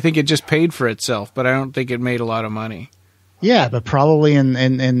theater, I think it just paid for itself, but I don't think it made a lot of money. Yeah, but probably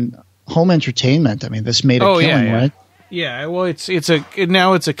in home entertainment. I mean, this made a killing, right? Yeah. Well, it's a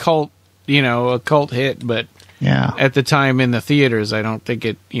cult, a cult hit, but at the time in the theaters, I don't think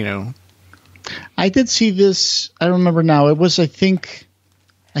it, I did see this. I remember now. It was, I think,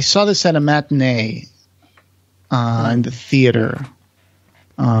 I saw this at a matinee. In the theater.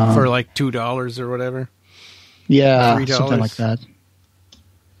 For like $2 or whatever? Yeah, $3. Something like that.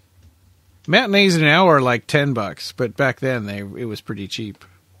 Matinees now are like $10, but back then it was pretty cheap.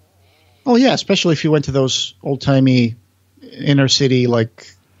 Oh, yeah, especially if you went to those old-timey inner city,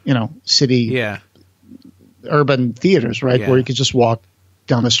 urban theaters, right? Yeah. Where you could just walk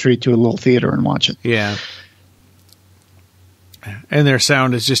down the street to a little theater and watch it. Yeah. And their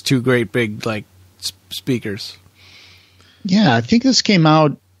sound is just two great big, speakers. Yeah, I think this came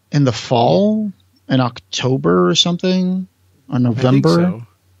out in the fall, in October or something, or November. I think so.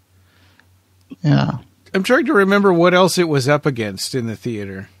 Yeah. I'm trying to remember what else it was up against in the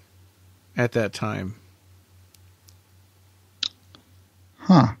theater at that time.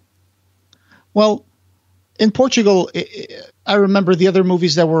 Huh. Well, in Portugal, I remember the other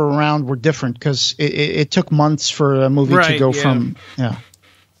movies that were around were different because it took months for a movie to go from... Yeah.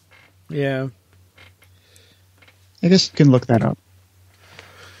 Yeah. I guess you can look that up.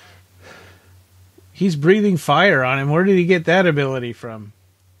 He's breathing fire on him. Where did he get that ability from?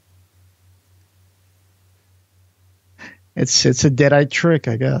 It's a Deadeye trick,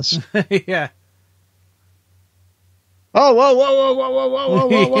 I guess. Yeah. Oh, whoa, whoa, whoa, whoa, whoa, whoa,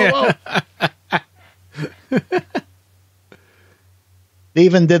 whoa, whoa, whoa. They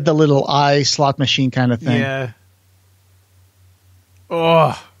even did the little eye slot machine kind of thing. Yeah.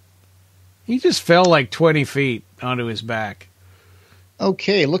 Oh. He just fell like 20 feet onto his back.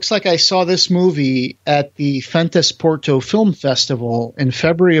 Okay, looks like I saw this movie at the Fentes Porto Film Festival in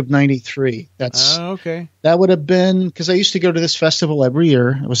February of '93. Okay. That would have been, because I used to go to this festival every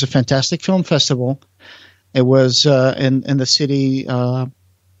year. It was a fantastic film festival. It was in the city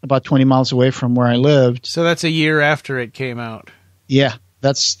about 20 miles away from where I lived. So that's a year after it came out. Yeah,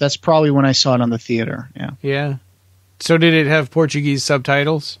 that's probably when I saw it on the theater. Yeah. Yeah. So did it have Portuguese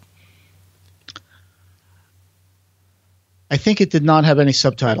subtitles? I think it did not have any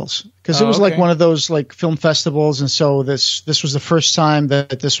subtitles because it was like one of those film festivals, and so this was the first time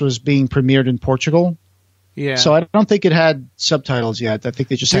that this was being premiered in Portugal. Yeah. So I don't think it had subtitles yet. I think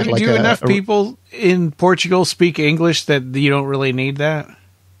they just had like do enough people in Portugal speak English that you don't really need that?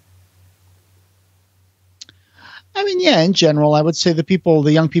 I mean, yeah, in general, I would say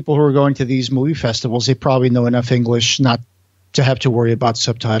the young people who are going to these movie festivals, they probably know enough English not to have to worry about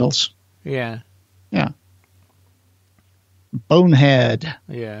subtitles. Yeah. Yeah. Bonehead.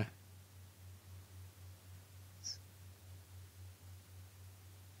 Yeah.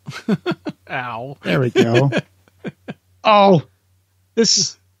 Ow. There we go. Oh,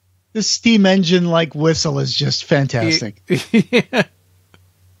 this steam engine like whistle is just fantastic. Yeah.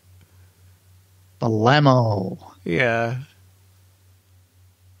 Blammo. Yeah.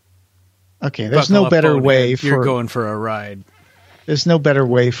 Okay, there's Buckle no up, better Bonehead. way You're going for a ride. There's no better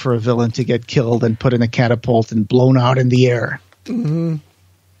way for a villain to get killed than put in a catapult and blown out in the air. Mm-hmm.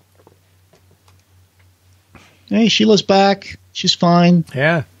 Hey, Sheila's back. She's fine.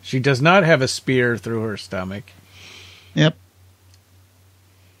 Yeah. She does not have a spear through her stomach. Yep.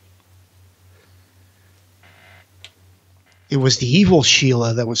 It was the evil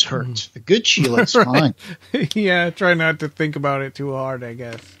Sheila that was hurt. The good Sheila's fine. Yeah, try not to think about it too hard, I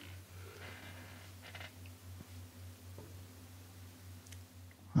guess.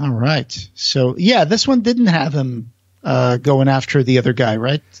 All right. So, yeah, this one didn't have him going after the other guy,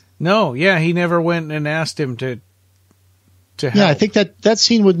 right? No, yeah, he never went and asked him to help. Yeah, I think that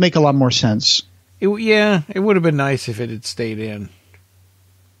scene would make a lot more sense. It would have been nice if it had stayed in.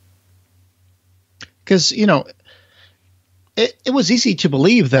 Because, it was easy to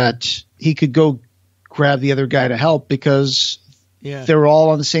believe that he could go grab the other guy to help because they were all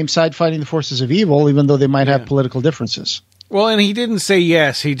on the same side fighting the forces of evil, even though they might have political differences. Well, and he didn't say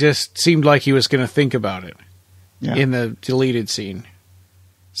yes. He just seemed like he was going to think about it in the deleted scene.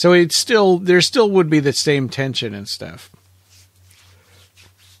 So there still would be the same tension and stuff.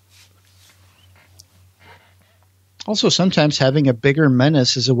 Also, sometimes having a bigger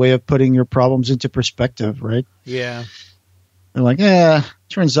menace is a way of putting your problems into perspective, right? Yeah. They're like,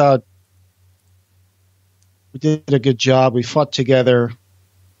 turns out we did a good job. We fought together.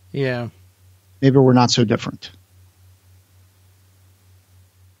 Yeah. Maybe we're not so different.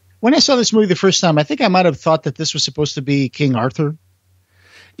 When I saw this movie the first time, I think I might have thought that this was supposed to be King Arthur.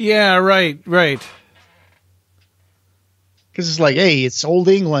 Yeah, right. Because it's like, hey, it's old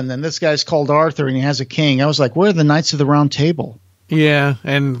England, and this guy's called Arthur, and he has a king. I was like, where are the Knights of the Round Table? Yeah,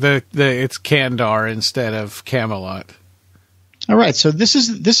 and it's Kandar instead of Camelot. All right, so this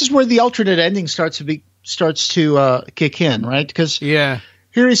is where the alternate ending starts to kick in, right? Because here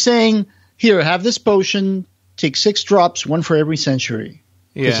he's saying, here, have this potion, take 6 drops, 1 for every century.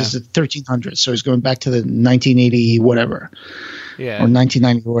 This is the 1300s, so he's going back to the 1980 whatever, or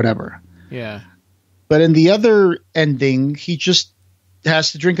 1990 or whatever. Yeah. But in the other ending, he just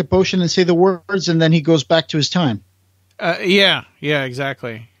has to drink a potion and say the words, and then he goes back to his time. Yeah,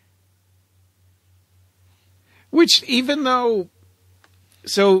 exactly. Which, even though,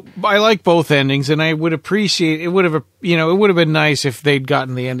 so I like both endings, and I would appreciate it. Would have been nice if they'd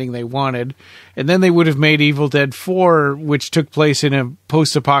gotten the ending they wanted, and then they would have made Evil Dead 4, which took place in a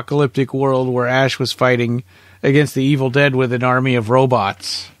post-apocalyptic world where Ash was fighting against the Evil Dead with an army of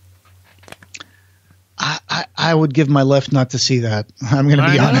robots. I would give my left not to see that. I'm going to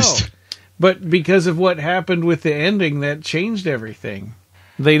be honest. But because of what happened with the ending, that changed everything.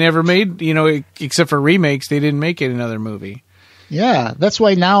 They never made, except for remakes, they didn't make it another movie. Yeah, that's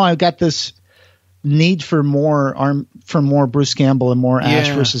why now I've got this need for more Bruce Campbell and more Ash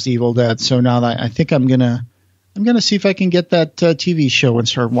versus Evil Dead. So now that I think I'm gonna see if I can get that TV show and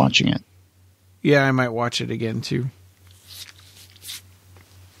start watching it. Yeah, I might watch it again too.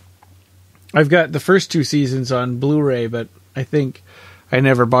 I've got the first 2 seasons on Blu-ray, but I think I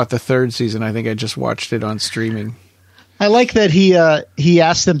never bought the 3rd season. I think I just watched it on streaming. I like that he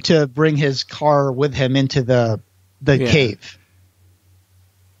asked them to bring his car with him into the cave.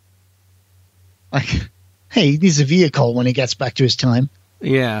 Like, hey, he needs a vehicle when he gets back to his time.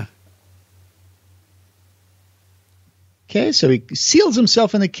 Yeah. Okay, so he seals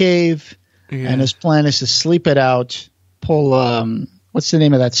himself in the cave, and his plan is to sleep it out, pull, what's the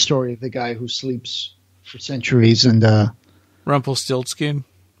name of that story of the guy who sleeps for centuries? And Rumpelstiltskin.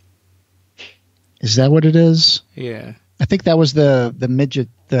 Is that what it is? Yeah. I think that was the midget,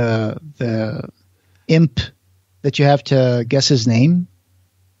 the imp that you have to guess his name.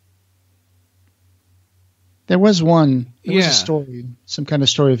 There was one. There was a story, some kind of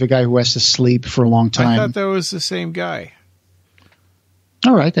story of a guy who has to sleep for a long time. I thought that was the same guy.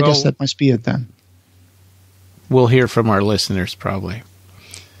 All right, I guess that must be it then. We'll hear from our listeners probably.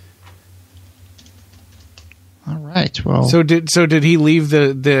 All right. Well, so did he leave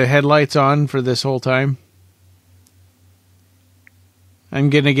the headlights on for this whole time? I'm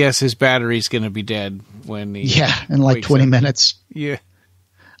going to guess his battery's going to be dead when he in like 20 up. minutes. Yeah.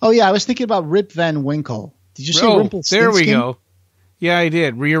 Oh, yeah, I was thinking about Rip Van Winkle. Did you see Rumpelstiltskin? There we go. Yeah, I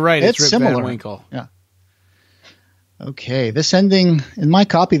did. You're right. It's Rip similar. Van Winkle. Yeah. Okay, this ending, in my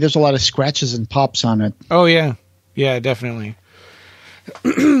copy, there's a lot of scratches and pops on it. Oh, yeah. Yeah, definitely.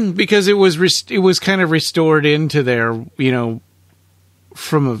 Because it was kind of restored into there,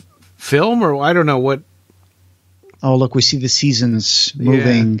 from a film, or I don't know what. Oh, look, we see the seasons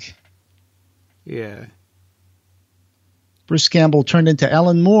moving. Yeah. Bruce Campbell turned into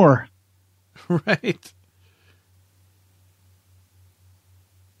Alan Moore. Right.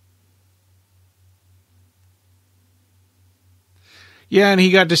 Yeah, and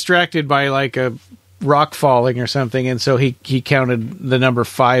he got distracted by like a rock falling or something, and so he counted the number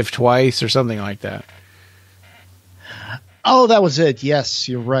 5 twice or something like that. Oh, that was it. Yes,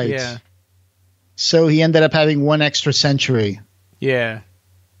 you're right. Yeah. So he ended up having 1 extra century. Yeah.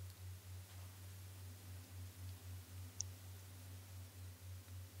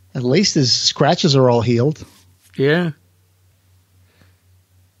 At least his scratches are all healed. Yeah.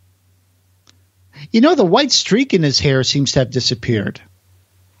 The white streak in his hair seems to have disappeared.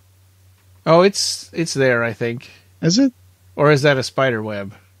 Oh, it's there, I think. Is it? Or is that a spider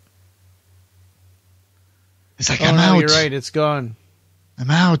web? It's like, I'm out. You're right, it's gone.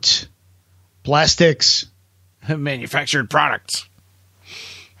 I'm out. Plastics. Manufactured products.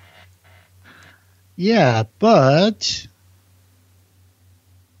 Yeah, but...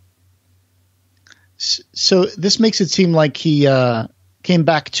 So this makes it seem like he came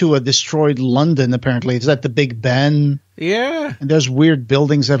back to a destroyed London, apparently. Is that the Big Ben? Yeah. And there's weird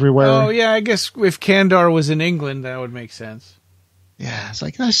buildings everywhere. Oh, yeah, I guess if Kandar was in England, that would make sense. Yeah, it's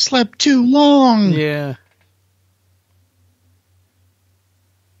like, I slept too long. Yeah.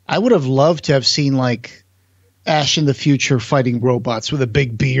 I would have loved to have seen, like, Ash in the future fighting robots with a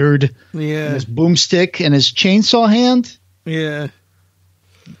big beard. Yeah. And his boomstick and his chainsaw hand. Yeah.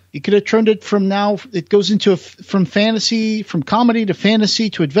 You could have turned it from now. It goes into from comedy to fantasy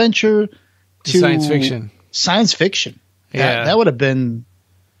to adventure to science fiction. Science fiction. Yeah. That would have been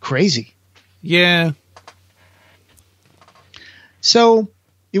crazy. Yeah. So,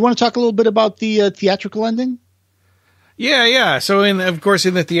 you want to talk a little bit about the theatrical ending? Yeah. So, of course,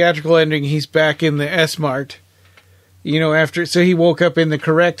 in the theatrical ending, he's back in the S-Mart. So he woke up in the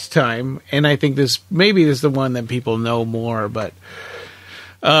correct time, and I think this is the one that people know more, but.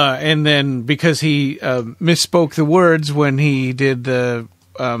 And then because he misspoke the words when he did drank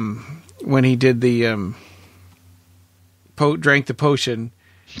the potion,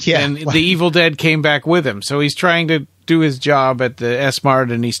 and the Evil Dead came back with him. So he's trying to do his job at the S-Mart,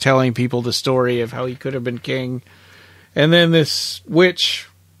 and he's telling people the story of how he could have been king. And then this witch,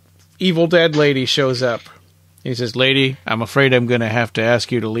 Evil Dead lady shows up. He says, "Lady, I'm afraid I'm going to have to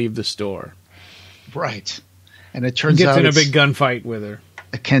ask you to leave the store." Right. And it turns out he gets in a big gunfight with her.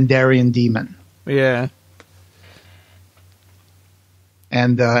 A Kandarian demon. Yeah.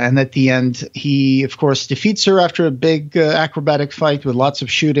 And at the end, he, of course, defeats her after a big acrobatic fight with lots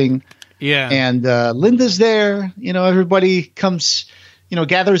of shooting. Yeah. And Linda's there. Everybody comes,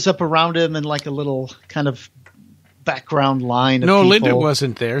 gathers up around him in like a little kind of background line of people. Linda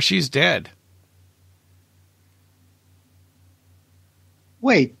wasn't there. She's dead.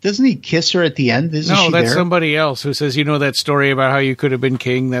 Wait, doesn't he kiss her at the end? Isn't she that's there? somebody else who says, that story about how you could have been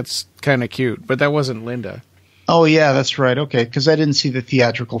king? That's kind of cute. But that wasn't Linda. Oh, yeah, that's right. Okay, because I didn't see the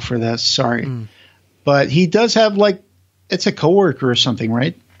theatrical for this. Sorry. But he does have, it's a coworker or something,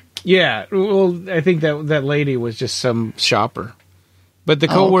 right? Yeah. Well, I think that lady was just some shopper. But the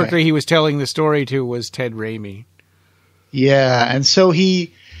coworker he was telling the story to was Ted Raimi. Yeah, and so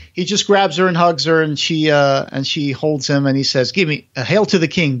he just grabs her and hugs her, and she holds him, and he says, "Give me a hail to the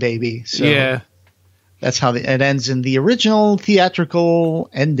king, baby." So yeah, that's how it ends in the original theatrical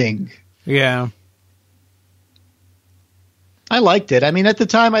ending. Yeah, I liked it. I mean, at the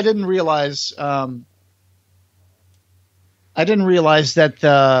time, I didn't realize that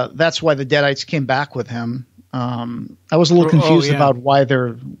that's why the Deadites came back with him. I was a little confused about why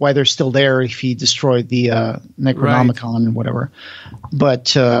they're still there if he destroyed the Necronomicon and whatever.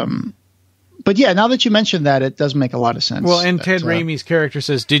 But yeah, now that you mentioned that, it does make a lot of sense. Well, and Ted Raimi's character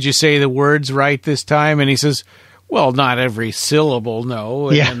says, "Did you say the words right this time?" And he says, "Well, not every syllable, no."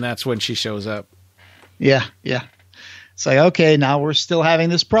 And that's when she shows up. Yeah. It's like, okay, now we're still having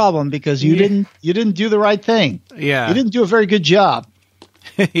this problem because you didn't do the right thing. Yeah, you didn't do a very good job.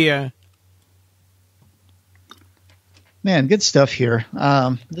 Yeah. Man, good stuff here.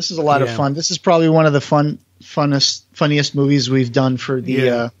 This is a lot of fun. This is probably one of the funniest movies we've done for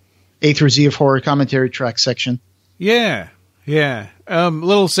the A through Z of Horror Commentary Track section. Yeah. Yeah. A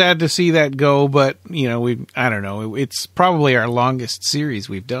little sad to see that go, but, I don't know. It's probably our longest series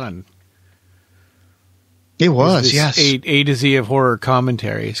we've done. It was, yes. A to Z of Horror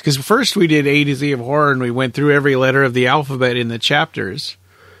commentaries. Because first we did A to Z of Horror, and we went through every letter of the alphabet in the chapters.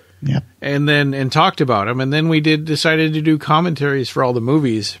 Yep. And talked about them. And then we decided to do commentaries for all the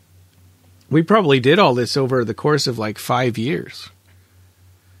movies. We probably did all this over the course of like 5 years.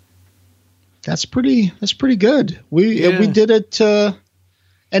 That's pretty good. We did it, and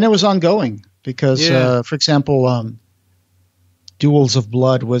it was ongoing because, for example, Duels of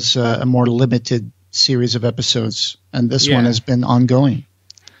Blood was a more limited series of episodes, and this one has been ongoing.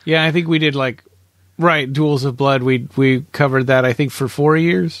 Yeah, I think we did Duels of Blood. We covered that, I think, for 4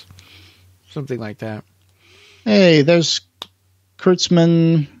 years, something like that. Hey, there's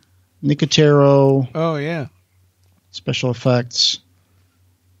Kurtzman, Nicotero. Oh yeah, special effects.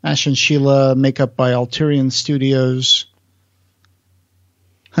 Ash and Sheila, makeup by Alterian Studios.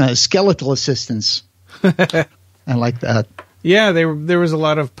 Skeletal assistance. I like that. Yeah, there was a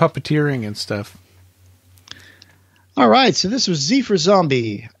lot of puppeteering and stuff. All right, so this was Z for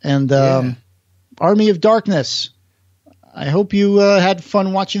Zombie and Army of Darkness. I hope you had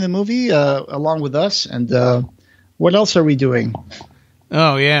fun watching the movie along with us. And what else are we doing?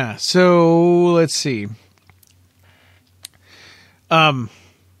 Oh, yeah. So, let's see.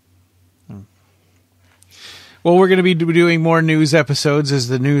 Well, we're going to be doing more news episodes as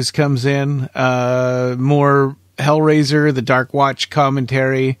the news comes in. More Hellraiser, the Dark Watch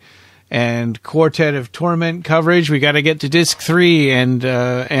commentary, and Quartet of Torment coverage. We got to get to Disc 3 and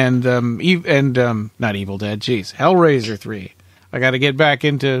not Evil Dead, Hellraiser 3. I got to get back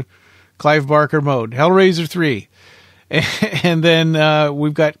into Clive Barker mode. Hellraiser 3. And then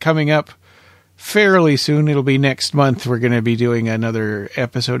we've got coming up fairly soon, it'll be next month, we're going to be doing another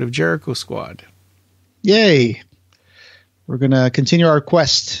episode of Jericho Squad. Yay. We're going to continue our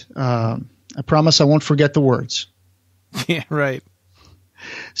quest. I promise I won't forget the words. Yeah, right.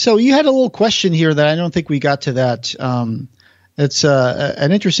 So you had a little question here that I don't think we got to that. It's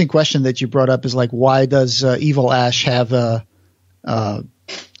an interesting question that you brought up is why does Evil Ash have a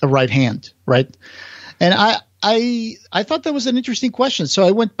right hand, right? And I thought that was an interesting question. So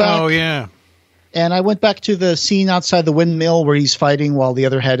I went back. Oh, yeah. And I went back to the scene outside the windmill where he's fighting while the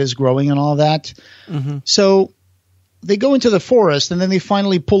other head is growing and all that. Mm-hmm. So they go into the forest and then they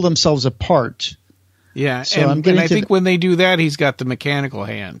finally pull themselves apart. Yeah, so and I think when they do that, he's got the mechanical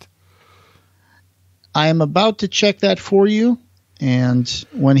hand. I am about to check that for you. And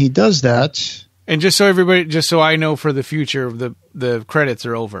when he does that... And just so I know for the future, the credits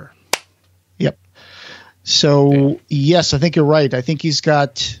are over. Yep. So, yes, I think you're right. I think he's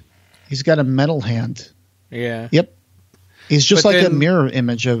got a metal hand. Yeah. Yep. He's just a mirror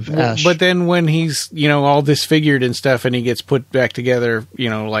image of Ash. But then when he's, all disfigured and stuff and he gets put back together,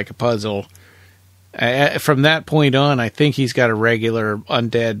 like a puzzle, from that point on, I think he's got a regular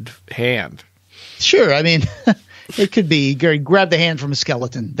undead hand. Sure. I mean, it could be grab the hand from a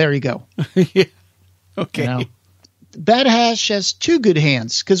skeleton. There you go. Yeah. Okay. Bad Ash has two good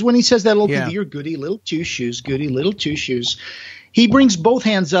hands because when he says that little thing, you're goody little two shoes, goody little two shoes. He brings both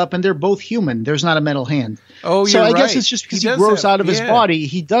hands up, and they're both human. There's not a metal hand. Oh, you're right. So I guess it's just because he grows out of his body.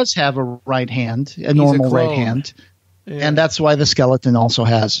 He does have a right hand, a normal right hand. Yeah. And that's why the skeleton also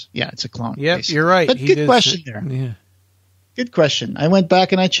has. Yeah, it's a clone. Yep, basically. You're right. But good question there. Yeah. Good question. I went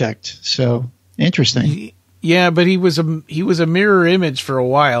back and I checked. So interesting. Yeah, but he was a mirror image for a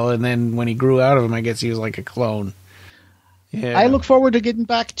while, and then when he grew out of him, I guess he was like a clone. Yeah. I look forward to getting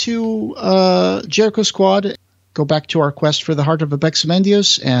back to Jericho Squad. Go back to our quest for the heart of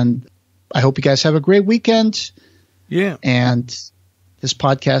Abeximendios, and I hope you guys have a great weekend. Yeah. And this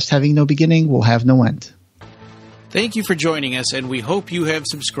podcast, having no beginning, will have no end. Thank you for joining us, and we hope you have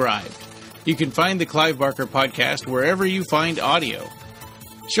subscribed. You can find the Clive Barker Podcast wherever you find audio.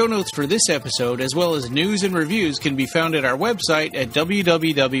 Show notes for this episode, as well as news and reviews, can be found at our website at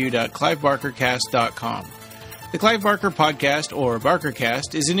www.clivebarkercast.com. The Clive Barker Podcast, or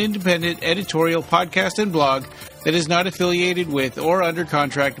BarkerCast, is an independent editorial podcast and blog that is not affiliated with or under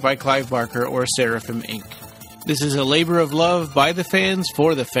contract by Clive Barker or Seraphim Inc. This is a labor of love by the fans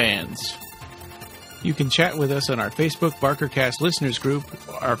for the fans. You can chat with us on our Facebook BarkerCast listeners group,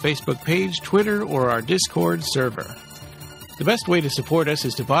 our Facebook page, Twitter, or our Discord server. The best way to support us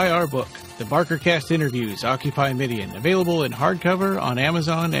is to buy our book, The BarkerCast Interviews, Occupy Midian, available in hardcover on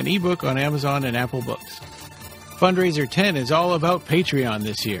Amazon and ebook on Amazon and Apple Books. Fundraiser 10 is all about Patreon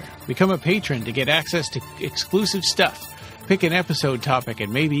this year. Become a patron to get access to exclusive stuff, pick an episode topic,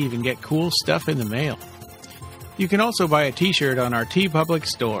 and maybe even get cool stuff in the mail. You can also buy a t-shirt on our TeePublic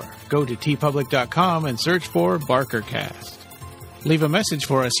store. Go to teepublic.com and search for BarkerCast. Leave a message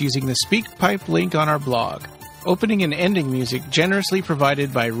for us using the SpeakPipe link on our blog. Opening and ending music generously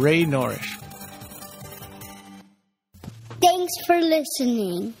provided by Ray Norrish. Thanks for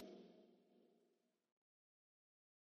listening.